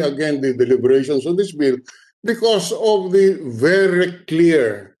delay again the deliberations on this bill, because of the very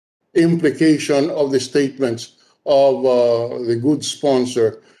clear implication of the statements of the good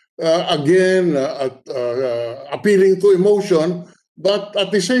sponsor. Again, appealing to emotion, but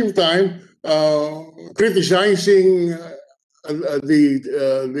at the same time, criticizing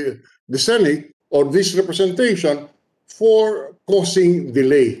the Senate or this representation for causing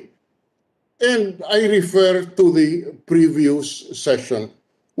delay. And I refer to the previous session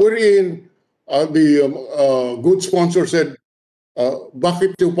wherein the good sponsor said,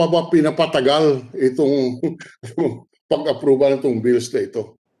 bakit yung pa ba pinapatagal itong pag-approval itong bills na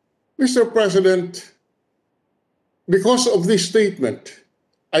ito? Mr. President, because of this statement,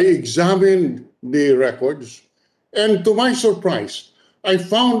 I examined the records, and to my surprise, I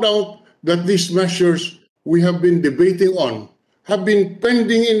found out that these measures we have been debating on have been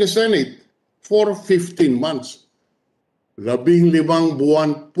pending in the Senate for 15 months. 15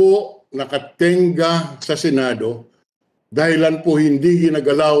 buwan po nakatenga sa Senado dahilan po hindi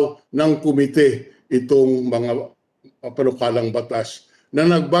ginagalaw ng komite itong mga panukalang batas na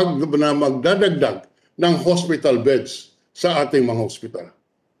magdadagdag ng hospital beds sa ating mga hospital.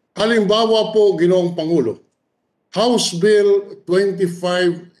 Halimbawa po, Ginoong Pangulo, House Bill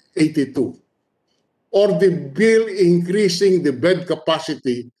 2582 or the bill increasing the bed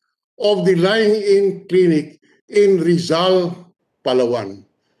capacity of the lying-in clinic in Rizal, Palawan.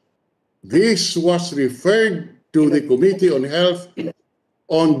 This was referred to the Committee on Health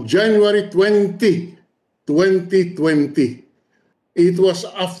on January 20, 2020. It was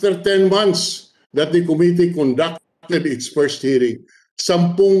after 10 months that the committee conducted its first hearing.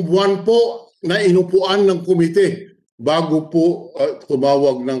 10 buwan po na inupuan ng komite bago po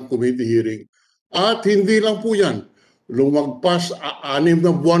tumawag ng committee hearing. At hindi lang po yan. Lumagpas 6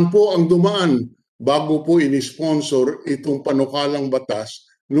 na buwan po ang dumaan bago po inisponsor itong panukalang batas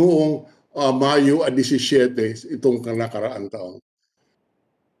noong Mayo 17 itong nakaraan taon.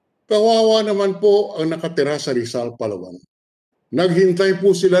 Kawawa naman po ang nakatira sa Rizal, Palawan. Naghintay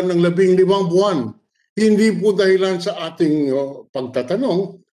po sila ng 15 buwan. Hindi po dahilan sa ating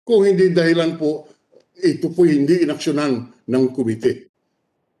pagtatanong, kung hindi dahilan po ito po hindi inaksyonan ng komite.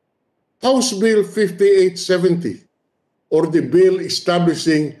 House Bill 5870 or the bill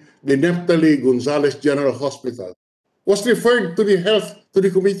establishing the Neptali Gonzalez General Hospital was referred to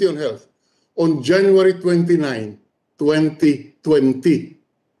the Committee on Health on January 29, 2020.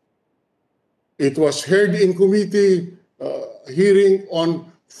 It was heard in committee hearing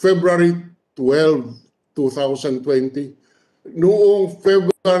on February 12, 2020. Noong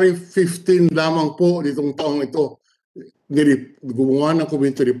February 15 lamang po nitong taong ito, gumawa ng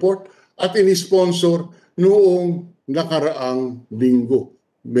committee report at inisponsor noong nakaraang linggo,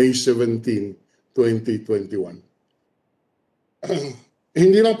 May 17, 2021.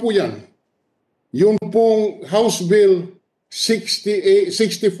 Hindi lang po yan. Yung pong House Bill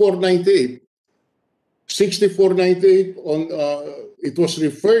 6498. 6498 on it was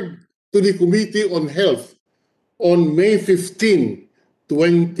referred to the Committee on Health on May 15,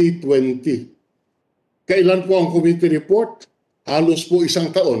 2020. Kailan po ang committee report? Halos po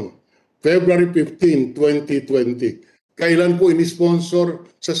isang taon. February 15, 2020. Kailan po ini-sponsor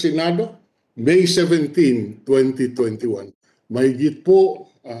sa Senado? May 17, 2021. Mahigit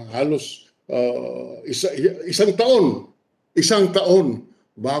po halos isang taon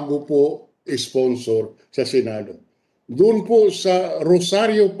bago po sponsor sa Senado. Doon po sa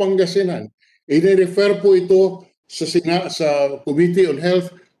Rosario, Pangasinan, i-refer po ito sa Committee on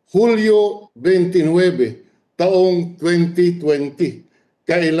Health Hulyo 29, taong 2020.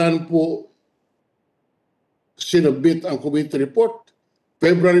 Kailan po sinubmit ang committee report?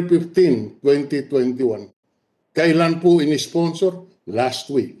 February 15, 2021. Kailan po ini-sponsor? Last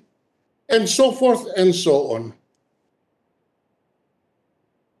week. And so forth and so on.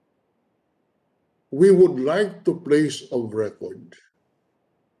 We would like to place on record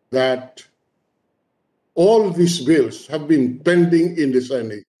that all these bills have been pending in the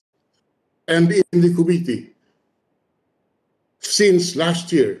Senate and in the committee since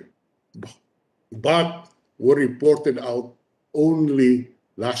last year, but were reported out only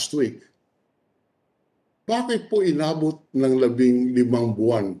last week. Bakit po inabot ng 15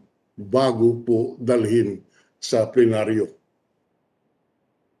 buwan bago po dalhin sa plenaryo?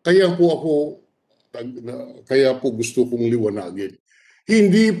 Kaya po gusto kong liwanagin.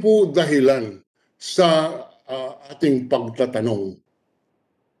 Hindi po dahilan sa ating pagtatanong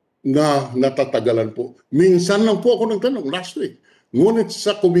na natatagalan po. Minsan lang po ako nagtanong last week. Ngunit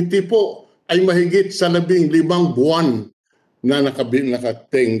sa committee po ay mahigit sa 15 buwan na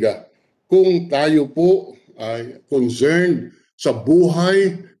nakatenga. Kung tayo po ay concerned sa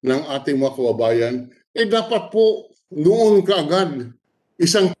buhay ng ating mga kababayan, dapat po noon kaagad,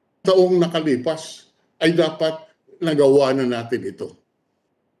 isang taong nakalipas, ay dapat nagawa na natin ito.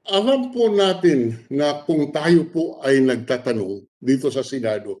 Alam po natin na kung tayo po ay nagtatanong dito sa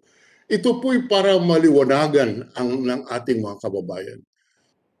Senado, ito po'y para maliwanagan ng ating mga kababayan.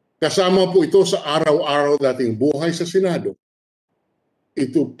 Kasama po ito sa araw-araw nating buhay sa Senado.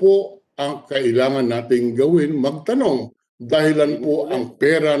 Ito po ang kailangan nating gawin, magtanong. Dahilan po ang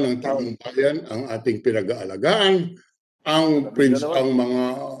pera ng taong bayan, ang ating pinag-aalagaan, ang mga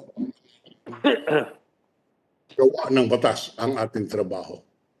gawa ng batas, ang ating trabaho.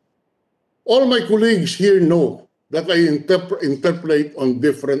 All my colleagues here know that I interpolate on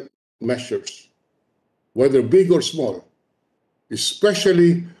different measures, whether big or small,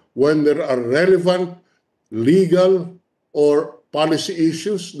 especially when there are relevant legal or policy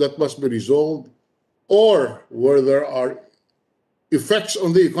issues that must be resolved, or where there are effects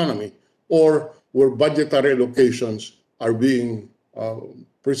on the economy, or where budgetary allocations are being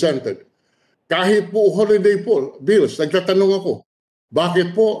presented. Kahit po holiday bills, nagtatanong ako,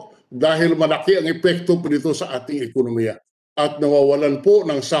 bakit po? Dahil malaki ang epekto po dito sa ating ekonomiya at nawawalan po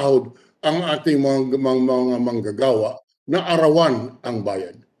ng sahod ang ating mga manggagawa na arawan ang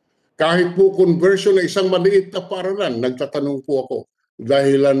bayad. Kahit po conversion na isang maliit na paaralan, nagtatanong po ako,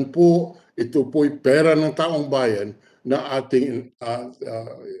 dahilan po ito po'y pera ng taong bayan na ating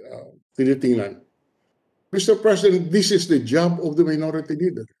tinitingnan. Mr. President, this is the job of the minority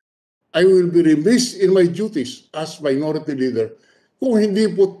leader. I will be remiss in my duties as minority leader kung hindi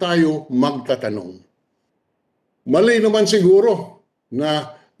po tayo magtatanong. Mali naman siguro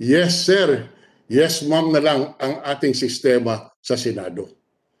na yes sir, yes ma'am na lang ang ating sistema sa Senado.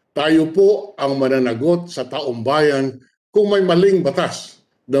 Tayo po ang mananagot sa taong bayan kung may maling batas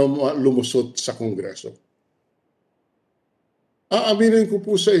na lumusot sa Kongreso. Aaminin ko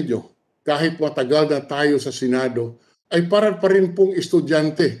po sa inyo, kahit matagal na tayo sa Senado, ay parang pa rin pong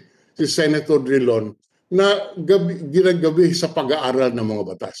estudyante si Senator Drilon na ginagabi sa pag-aaral ng mga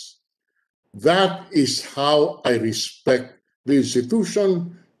batas. That is how I respect the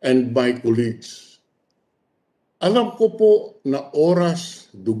institution and my colleagues. Alam ko po na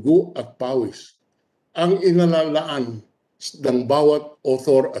oras, dugo at pawis ang inalalaan ng bawat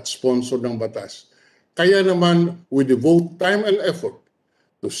author at sponsor ng batas. Kaya naman, we devote time and effort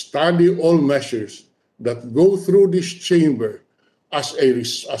to study all measures that go through this chamber as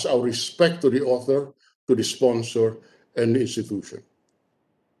our respect to the author, to the sponsor, and the institution.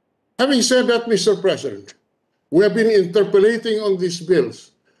 Having said that, Mr. President, we have been interpolating on these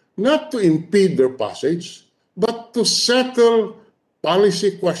bills not to impede their passage, but to settle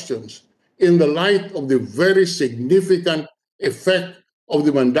policy questions in the light of the very significant effect of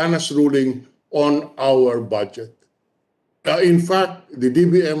the Mandanas ruling on our budget. In fact, the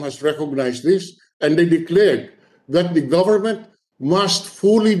DBM has recognized this, and they declared that the government must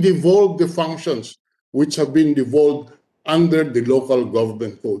fully devolve the functions which have been devolved under the local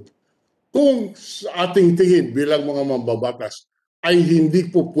government code. Kung sa ating tingin bilang mga mambabatas ay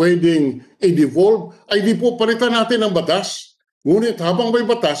hindi po pwedeng i-devolve, ay di po palitan natin ang batas. Ngunit habang may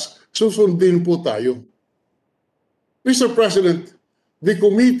batas, susundin po tayo. Mr. President, the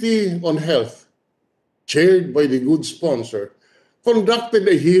Committee on Health, chaired by the good sponsor, conducted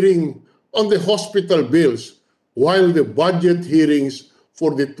a hearing on the hospital bills while the budget hearings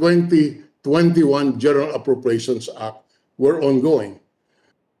for the 2021 General Appropriations Act were ongoing.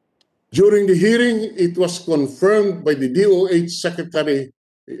 During the hearing, it was confirmed by the DOH Secretary,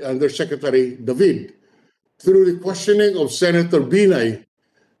 Undersecretary David, through the questioning of Senator Binay,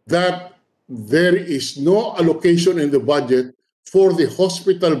 that there is no allocation in the budget for the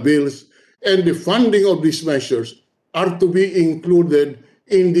hospital bills, and the funding of these measures are to be included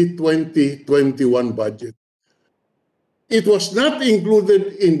in the 2021 budget. It was not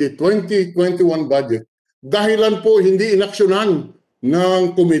included in the 2021 budget dahilan po hindi inaksyonan ng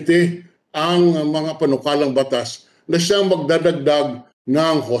komite ang mga panukalang batas na siyang magdadagdag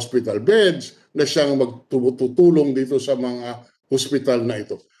ng hospital beds, na siyang magtutulong dito sa mga hospital na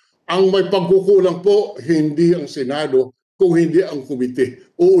ito. Ang may pagkukulang po, hindi ang Senado, kung hindi ang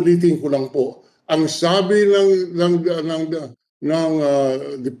komite. Uulitin ko lang po, ang sabi ng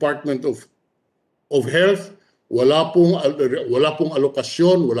Department of Health, wala pong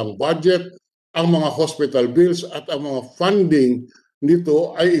alokasyon, walang budget. Ang mga hospital bills at ang mga funding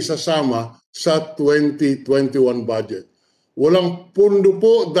nito ay isasama sa 2021 budget. Walang pundo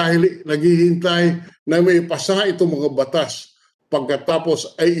po dahil naghihintay na may pasa itong mga batas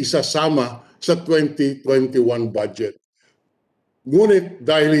pagkatapos ay isasama sa 2021 budget. Ngunit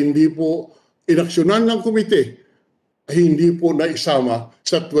dahil hindi po inaksyonan ng komite, ay hindi po naisama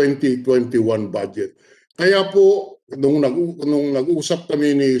sa 2021 budget. Kaya po, nung nag-usap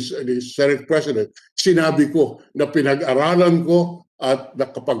kami ni Senate President, sinabi ko na pinag-aralan ko at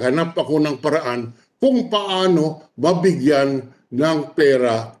nakapaghanap ako ng paraan kung paano mabigyan ng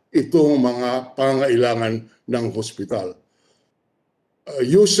pera itong mga pangailangan ng hospital.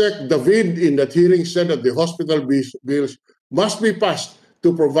 Yusek David in that hearing said that the hospital bills must be passed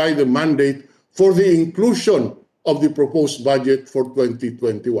to provide the mandate for the inclusion of the proposed budget for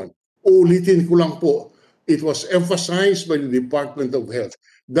 2021. Ulitin ko lang po, it was emphasized by the Department of Health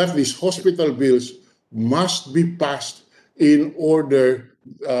that these hospital bills must be passed in order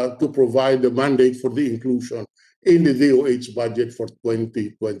to provide the mandate for the inclusion in the DOH budget for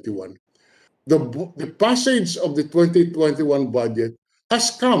 2021. The passage of the 2021 budget has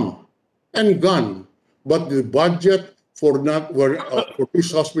come and gone, but the budget for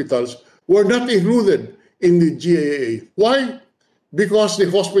these hospitals were not included in the GAA. Why? Because the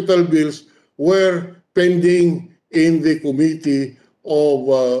hospital bills were pending in the committee of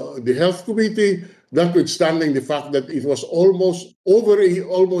the Health Committee, notwithstanding the fact that it was almost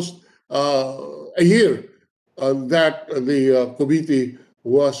a year that the committee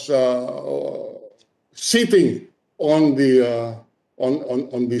was sitting on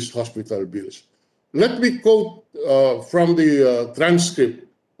these hospital bills. Let me quote from the transcript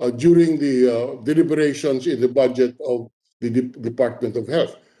during the deliberations in the budget of the Department of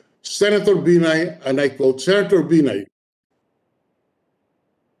Health. Senator Binay, and I quote, Senator Binay,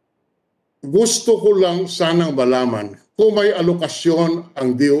 gusto ko lang sanang malaman kung may alokasyon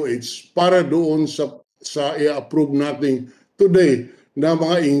ang DOH para doon sa i-approve natin today na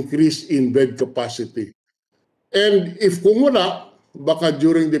mga increase in bed capacity. And if kung wala, baka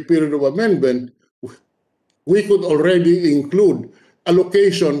during the period of amendment, we could already include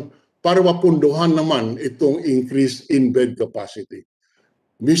allocation para mapunduhan naman itong increase in bed capacity.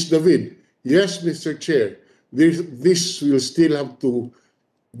 Ms. David, yes, Mr. Chair, this will still have to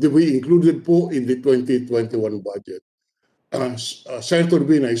be included po in the 2021 budget. Senator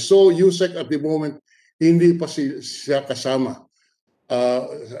Binay, so Yusek at the moment, hindi pa siya kasama.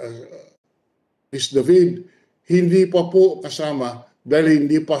 Ms. David, hindi pa po kasama dahil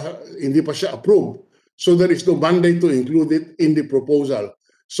hindi pa siya approved. So there is no mandate to include it in the proposal.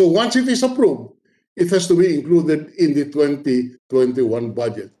 So once it is approved, it has to be included in the 2021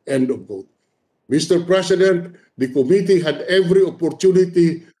 budget. End of quote. Mr. President, the committee had every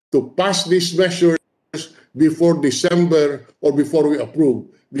opportunity to pass these measures before December or before we approve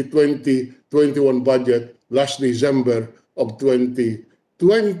the 2021 budget last December of 2020,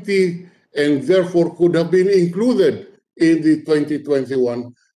 and therefore could have been included in the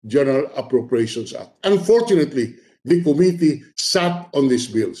 2021 General Appropriations Act. Unfortunately, the committee sat on these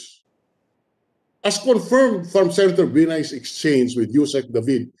bills. As confirmed from Senator Binay's exchange with Yusek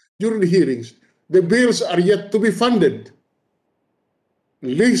David during the hearings, the bills are yet to be funded,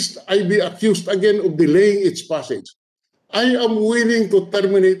 lest I be accused again of delaying its passage. I am willing to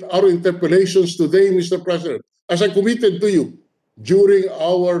terminate our interpellations today, Mr. President, as I committed to you during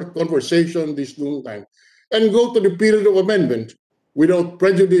our conversation this noontime, and go to the period of amendment without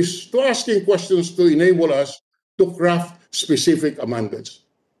prejudice to asking questions to enable us to craft specific amendments.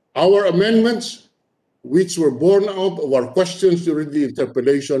 Our amendments, which were born out of our questions during the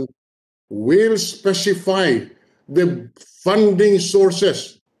interpellation, will specify the funding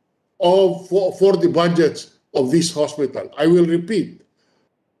sources for the budgets of this hospital. I will repeat,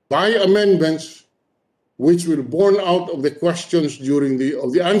 by amendments which will born out of the questions during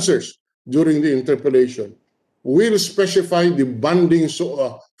the answers during the interpellation, will specify the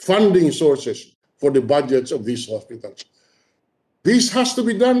funding sources for the budgets of these hospitals. This has to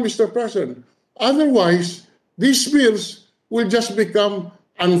be done, Mr. President. Otherwise, these bills will just become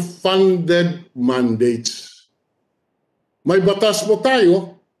unfunded mandates. May batas po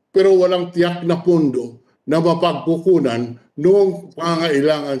tayo, pero walang tiyak na pondo na mapagkukunan noong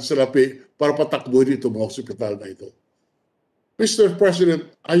pangailangan sa lapi para patakbuhin itong mga hospital na ito. Mr. President,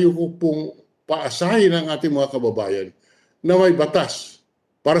 ayoko pong paasahin ang ating mga kababayan na may batas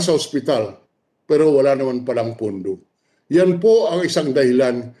para sa hospital, pero wala naman palang pondo. Yan po ang isang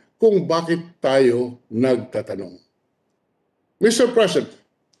dahilan kung bakit tayo nagtatanong. Mr. President,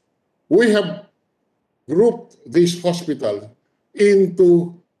 we have grouped this hospital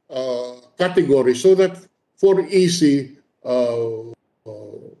into categories so that for easy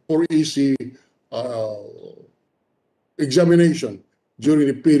examination during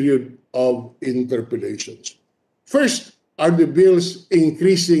the period of interpellations. First are the bills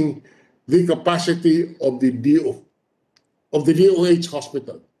increasing the capacity of the DOH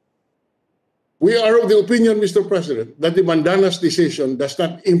hospital. We are of the opinion, Mr. President, that the Mandana's decision does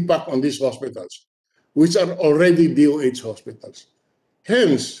not impact on these hospitals, which are already DOH hospitals.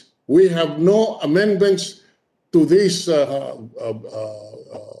 Hence, we have no amendments to this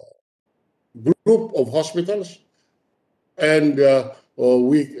group of hospitals, and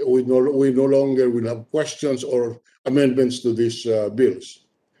we no longer will have questions or amendments to these bills.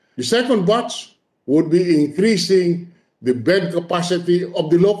 The second batch would be increasing the bed capacity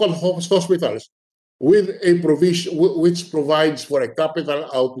of the local hospitals with a provision which provides for a capital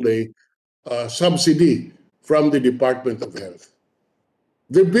outlay subsidy from the Department of Health.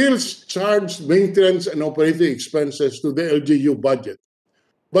 The bills charge maintenance and operating expenses to the LGU budget,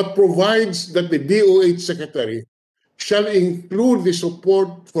 but provides that the DOH Secretary shall include the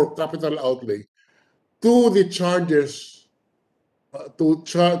support for capital outlay to the charges to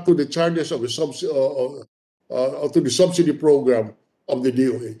the charges of the to the subsidy program of the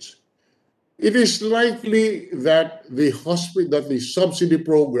DOH. It is likely that the subsidy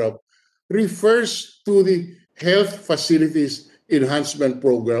program refers to the Health Facilities Enhancement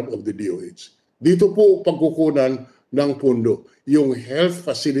Program of the DOH. Dito po pagkukunan ng pondo, yung Health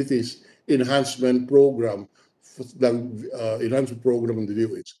Facilities Enhancement Program ng of the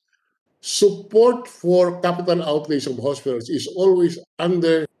DOH. Support for capital outlays of hospitals is always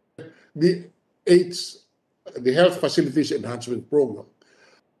under the Health Facilities Enhancement Program.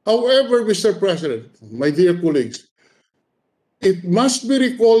 However, Mr. President, my dear colleagues, it must be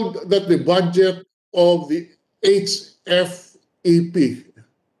recalled that the budget of the HFEP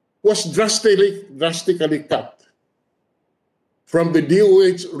was drastically cut from the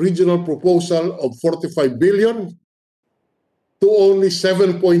DOH regional proposal of 45 billion to only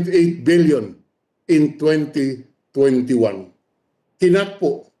 7.8 billion in 2021. Kinat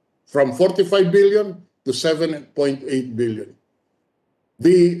po from 45 billion to 7.8 billion.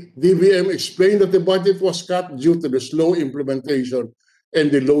 The DBM explained that the budget was cut due to the slow implementation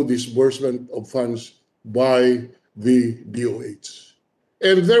and the low disbursement of funds by the DOH.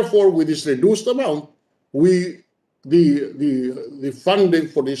 And therefore, with this reduced amount, the funding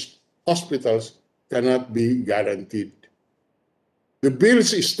for these hospitals cannot be guaranteed. The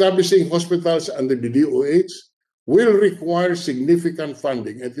bills establishing hospitals under the DOH will require significant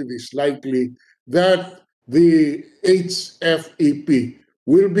funding, and it is likely that the HFEP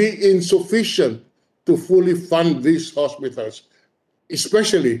will be insufficient to fully fund these hospitals,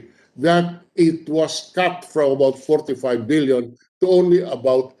 especially that it was cut from about 45 billion to only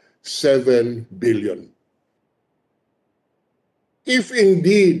about 7 billion. If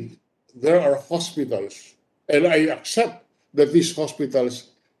indeed there are hospitals, and I accept that these hospitals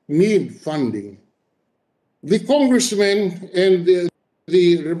need funding, the congressman and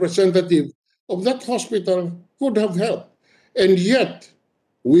the representative of that hospital could have helped. And yet,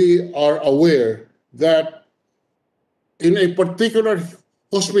 we are aware that in a particular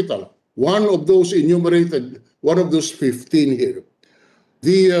hospital, one of those enumerated, one of those 15 here.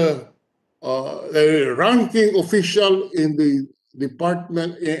 The ranking official in the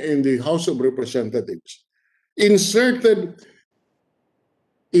department, in the House of Representatives, inserted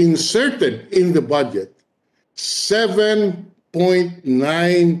in the budget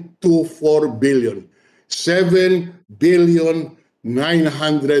 7.924 billion,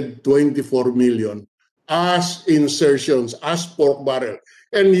 7,924 million as insertions, as pork barrel.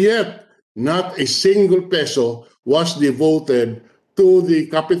 And yet, not a single peso was devoted to the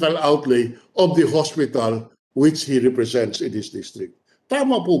capital outlay of the hospital which he represents in his district.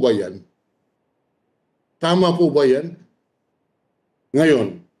 Tama po ba yan? Tama po ba yan?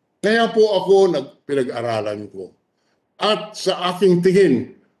 Ngayon, kaya po ako pinag-aralan ko. At sa aking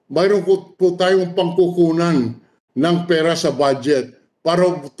tingin, mayroon po tayong pangkukunan ng pera sa budget para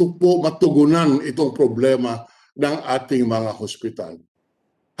po matugunan itong problema ng ating mga hospital.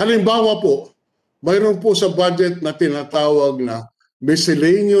 Halimbawa po, mayroon po sa budget na tinatawag na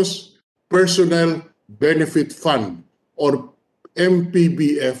Miscellaneous Personnel Benefit Fund or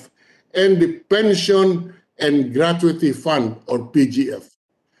MPBF and the Pension and Gratuity Fund or PGF.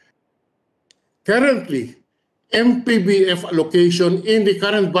 Currently, MPBF allocation in the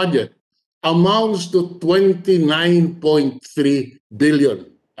current budget amounts to 29.3 billion.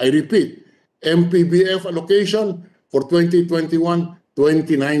 I repeat, MPBF allocation for 2021,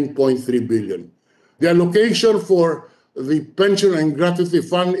 29.3 billion. The allocation for the Pension and Gratuity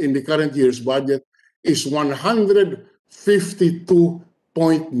Fund in the current year's budget is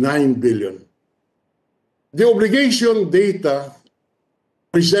 152.9 billion. The obligation data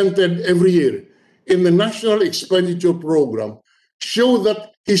presented every year in the National Expenditure Program show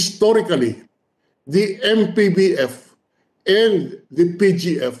that historically the MPBF and the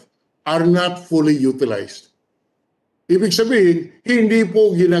PGF are not fully utilized. Ibig sabihin, hindi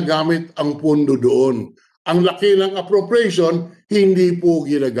po ginagamit ang pondo doon. Ang laki ng appropriation, hindi po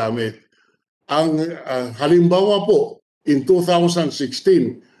ginagamit. Ang halimbawa po, in 2016,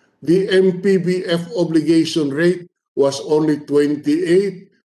 the MPBF obligation rate was only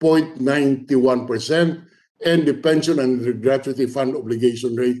 28.91% and the Pension and Gratuity Fund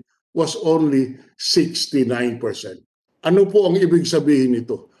obligation rate was only 69%. Ano po ang ibig sabihin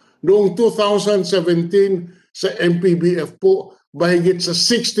nito? Noong 2017, sa MPBF po, mahigit sa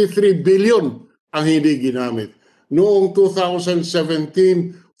 63 billion ang hindi ginamit. Noong 2017,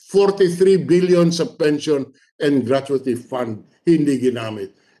 43 billion sa Pension and Gratuity Fund hindi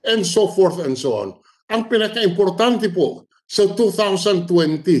ginamit. And so forth and so on. Ang pinaka-importante po, sa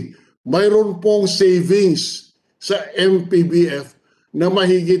 2020, mayroon pong savings sa MPBF na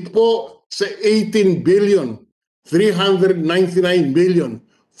mahigit po sa 18 billion, 399 million,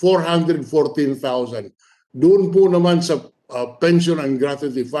 414,000. Doon po naman sa Pension and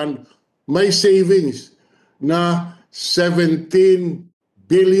Gratuity Fund, may savings na 17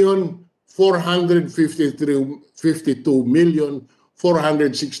 billion 452 million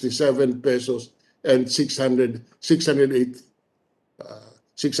 467 pesos and 608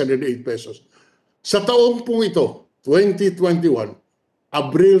 pesos. Sa taong po ito, 2021,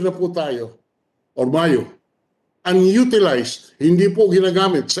 Abril na po tayo or Mayo, unutilized, hindi po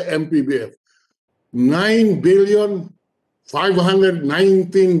ginagamit sa MPBF, 9 billion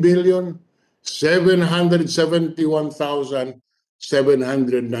 519 billion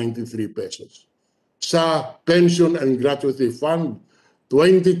 771,793 pesos. Sa Pension and Gratuity Fund,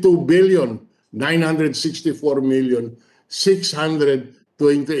 22 billion 964 million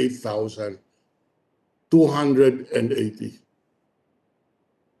 628,280.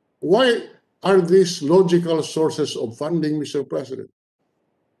 Why are these logical sources of funding, Mr. President?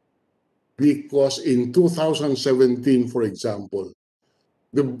 Because in 2017, for example,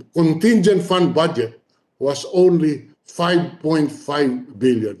 the contingent fund budget was only 5.5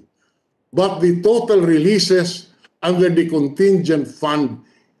 billion. But the total releases under the contingent fund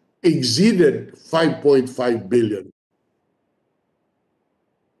exceeded 5.5 billion.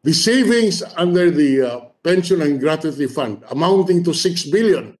 The savings under the Pension and Gratuity Fund, amounting to 6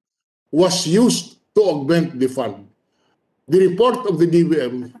 billion, was used to augment the fund. The report of the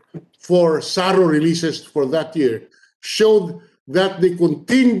DBM for SARO releases for that year showed that the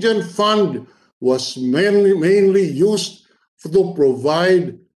contingent fund was mainly used to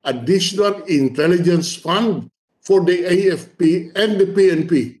provide additional intelligence fund for the AFP and the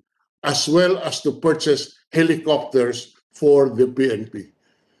PNP, as well as to purchase helicopters for the PNP.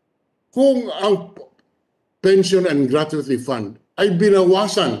 Kung ang Pension and Gratuity Fund ay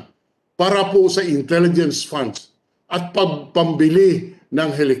binawasan para po sa intelligence funds at pambili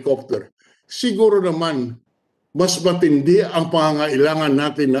ng helicopter, siguro naman mas matindi ang pangangailangan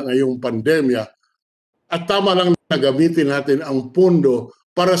natin na ngayong pandemya at tama lang na gamitin natin ang pondo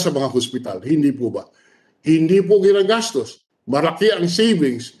para sa mga hospital. Hindi po ba? Hindi po ginagastos. Malaki ang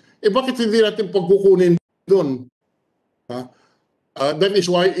savings. Bakit hindi natin pagkukunin doon? Ha? That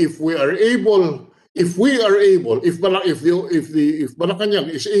is why if Malacanang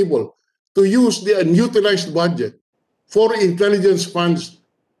is able to use the unutilized budget for intelligence funds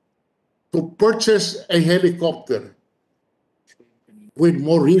to purchase a helicopter, with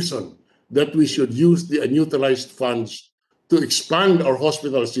more reason that we should use the unutilized funds to expand our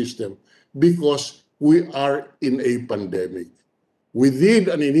hospital system, because we are in a pandemic. We did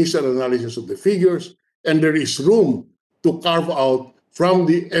an initial analysis of the figures, and there is room to carve out from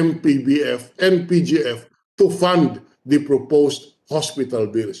the MPBF and PGF to fund the proposed hospital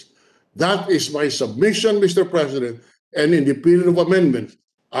bills. That is my submission, Mr. President, and in the period of amendment,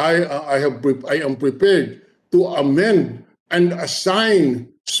 I am prepared to amend and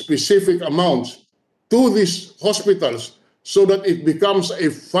assign specific amounts to these hospitals so that it becomes a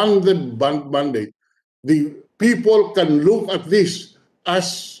funded mandate. The people can look at this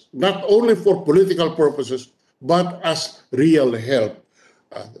as not only for political purposes, but as real help.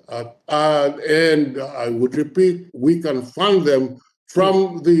 And I would repeat, we can fund them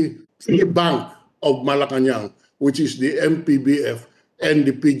from the bank of Malacanang, which is the MPBF and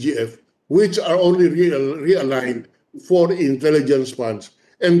the PGF, which are only realigned for intelligence funds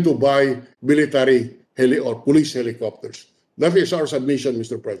and to buy military or police helicopters. That is our submission,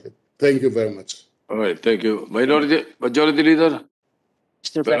 Mr. President. Thank you very much. All right, thank you. Majority Leader,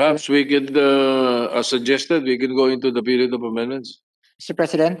 Mr. perhaps President, we could, as suggested, we can go into the period of amendments. Mr.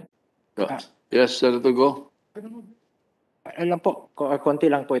 President, Yes, Senator Go. alam po, konti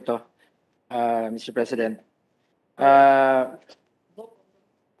lang po ito, Mr. President.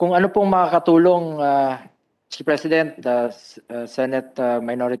 Kung ano pong makakatulong, Mr. President, Senate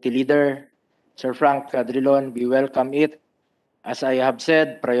Minority Leader, Sir Frank Drilon, we welcome it. As I have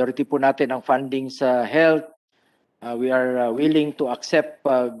said, priority po natin ang funding sa health. We are willing to accept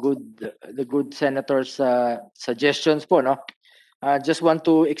the good senators' suggestions po, no? Just want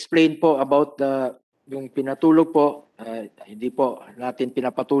to explain po about yung pinatulog po. Hindi po natin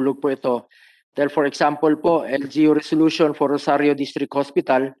pinapatulog po ito. Dahil for example po, LGU resolution for Rosario District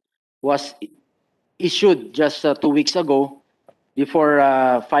Hospital was issued just 2 weeks ago. Before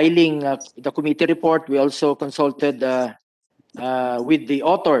filing the committee report, we also consulted with the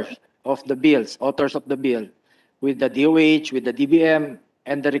authors of the bill, with the DOH, with the DBM,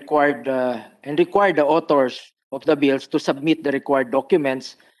 and required the authors of the bills to submit the required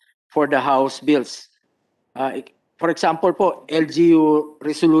documents for the House bills. For example po, LGU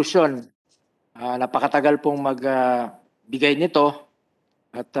resolution, napakatagal pong magbigay nito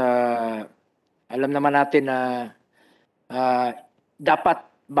at alam naman natin na dapat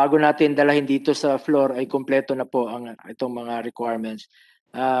bago natin dalahin dito sa floor ay kumpleto na po ang itong mga requirements.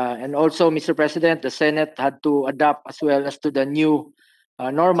 And also, Mr. President, the Senate had to adapt as well as to the new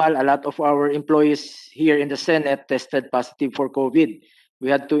normal. A lot of our employees here in the Senate tested positive for COVID. We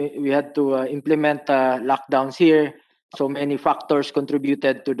had to implement lockdowns here. So many factors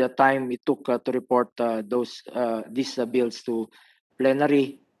contributed to the time it took to report these bills to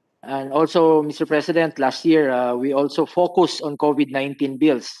plenary. And also, Mr. President, last year we also focused on COVID-19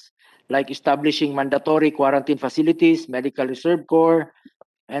 bills, like establishing mandatory quarantine facilities, medical reserve corps,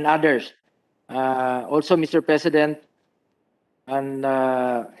 and others. Also, Mr. President, and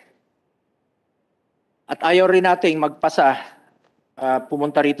at ayaw rin nating magpasa,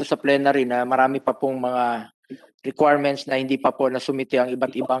 pumunta rito sa plenary na marami pa pong mga requirements na hindi pa po nasumite ang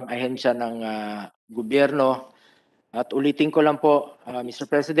iba't ibang ahensya ng gobyerno. At ulitin ko lang po, Mr.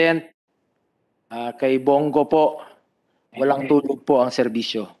 President, kay Bong Go po, walang tulog po ang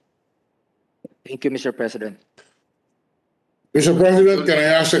serbisyo. Thank you, Mr. President. Mr. President, can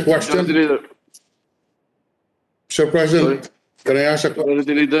I ask a question? Mr. President, can I ask a question?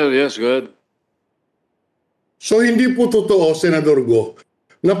 Majority Leader, yes, go ahead. So hindi po totoo, Senador Go,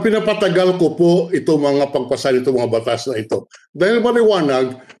 na pinapatagal ko po ito mga pagpasa nito mga batas na ito. Dahil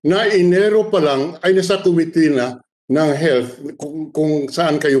maliwanag na Enero pa lang ay nasa committee na ng health kung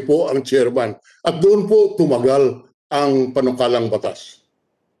saan kayo po ang chairman. At doon po tumagal ang panukalang batas.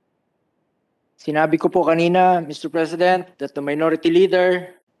 Sinabi ko po kanina, Mr. President, that the Minority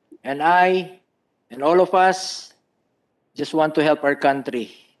Leader and I and all of us just want to help our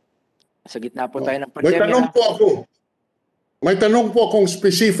country. Sa gitna po tayo ng pandemya. May tanong po akong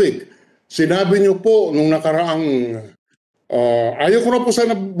specific. Sinabi niyo po nung nakaraang, ayaw ko na po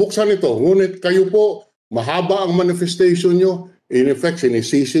sana buksan ito, ngunit kayo po, mahaba ang manifestation niyo, in effect,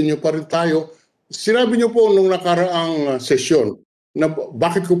 sinisisi niyo pa rin tayo, Sinabi niyo po nung nakaraang sesyon na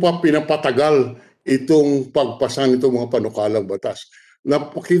bakit ko pa pinapatagal itong pagpasa nitong mga panukalang batas.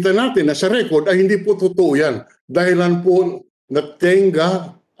 Napakita natin na sa record ay hindi po totoo yan. Dahilan po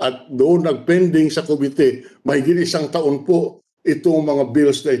nagtenga at doon nagpending sa komite mahigit 1 taon po itong mga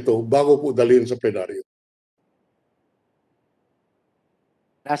bills na ito bago po dalhin sa plenaryo.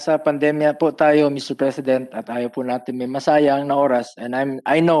 Nasa pandemya po tayo, Mr. President, at ayaw po natin may masayang na oras. And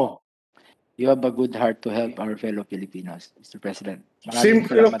I know you have a good heart to help our fellow Filipinos, Mr. President. Maraming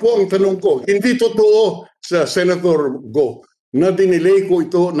Simple lang salamat po ang tanong ko. Hindi totoo sa Senator Go na dinelay ko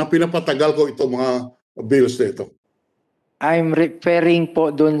ito, na pinapatagal ko ito mga bills na ito. I'm referring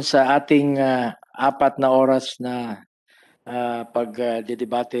po dun sa ating 4 na oras na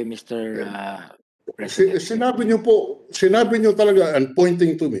pagdedebate, Mr. President. Sinabi niyo talaga, and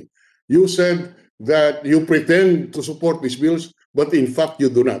pointing to me, you said that you pretend to support these bills, but in fact you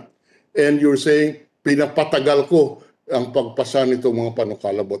do not. And you're saying, pinapatagal ko ang pagpasa nitong mga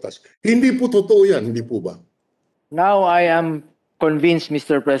panukalang batas. Hindi po totoo yan, hindi po ba? Now I am convinced,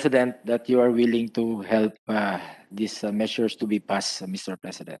 Mr. President, that you are willing to help these measures to be passed, Mr.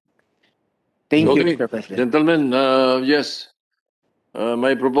 President. Thank you, Okay. Mr. President. Gentlemen, yes.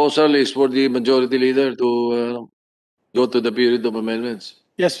 My proposal is for the majority leader to go to the period of amendments.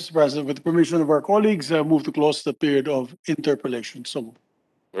 Yes, Mr. President, with the permission of our colleagues, move to close the period of interpellation. So,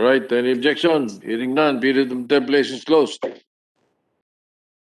 All right, any objection? Hearing none, period of interpellation is closed.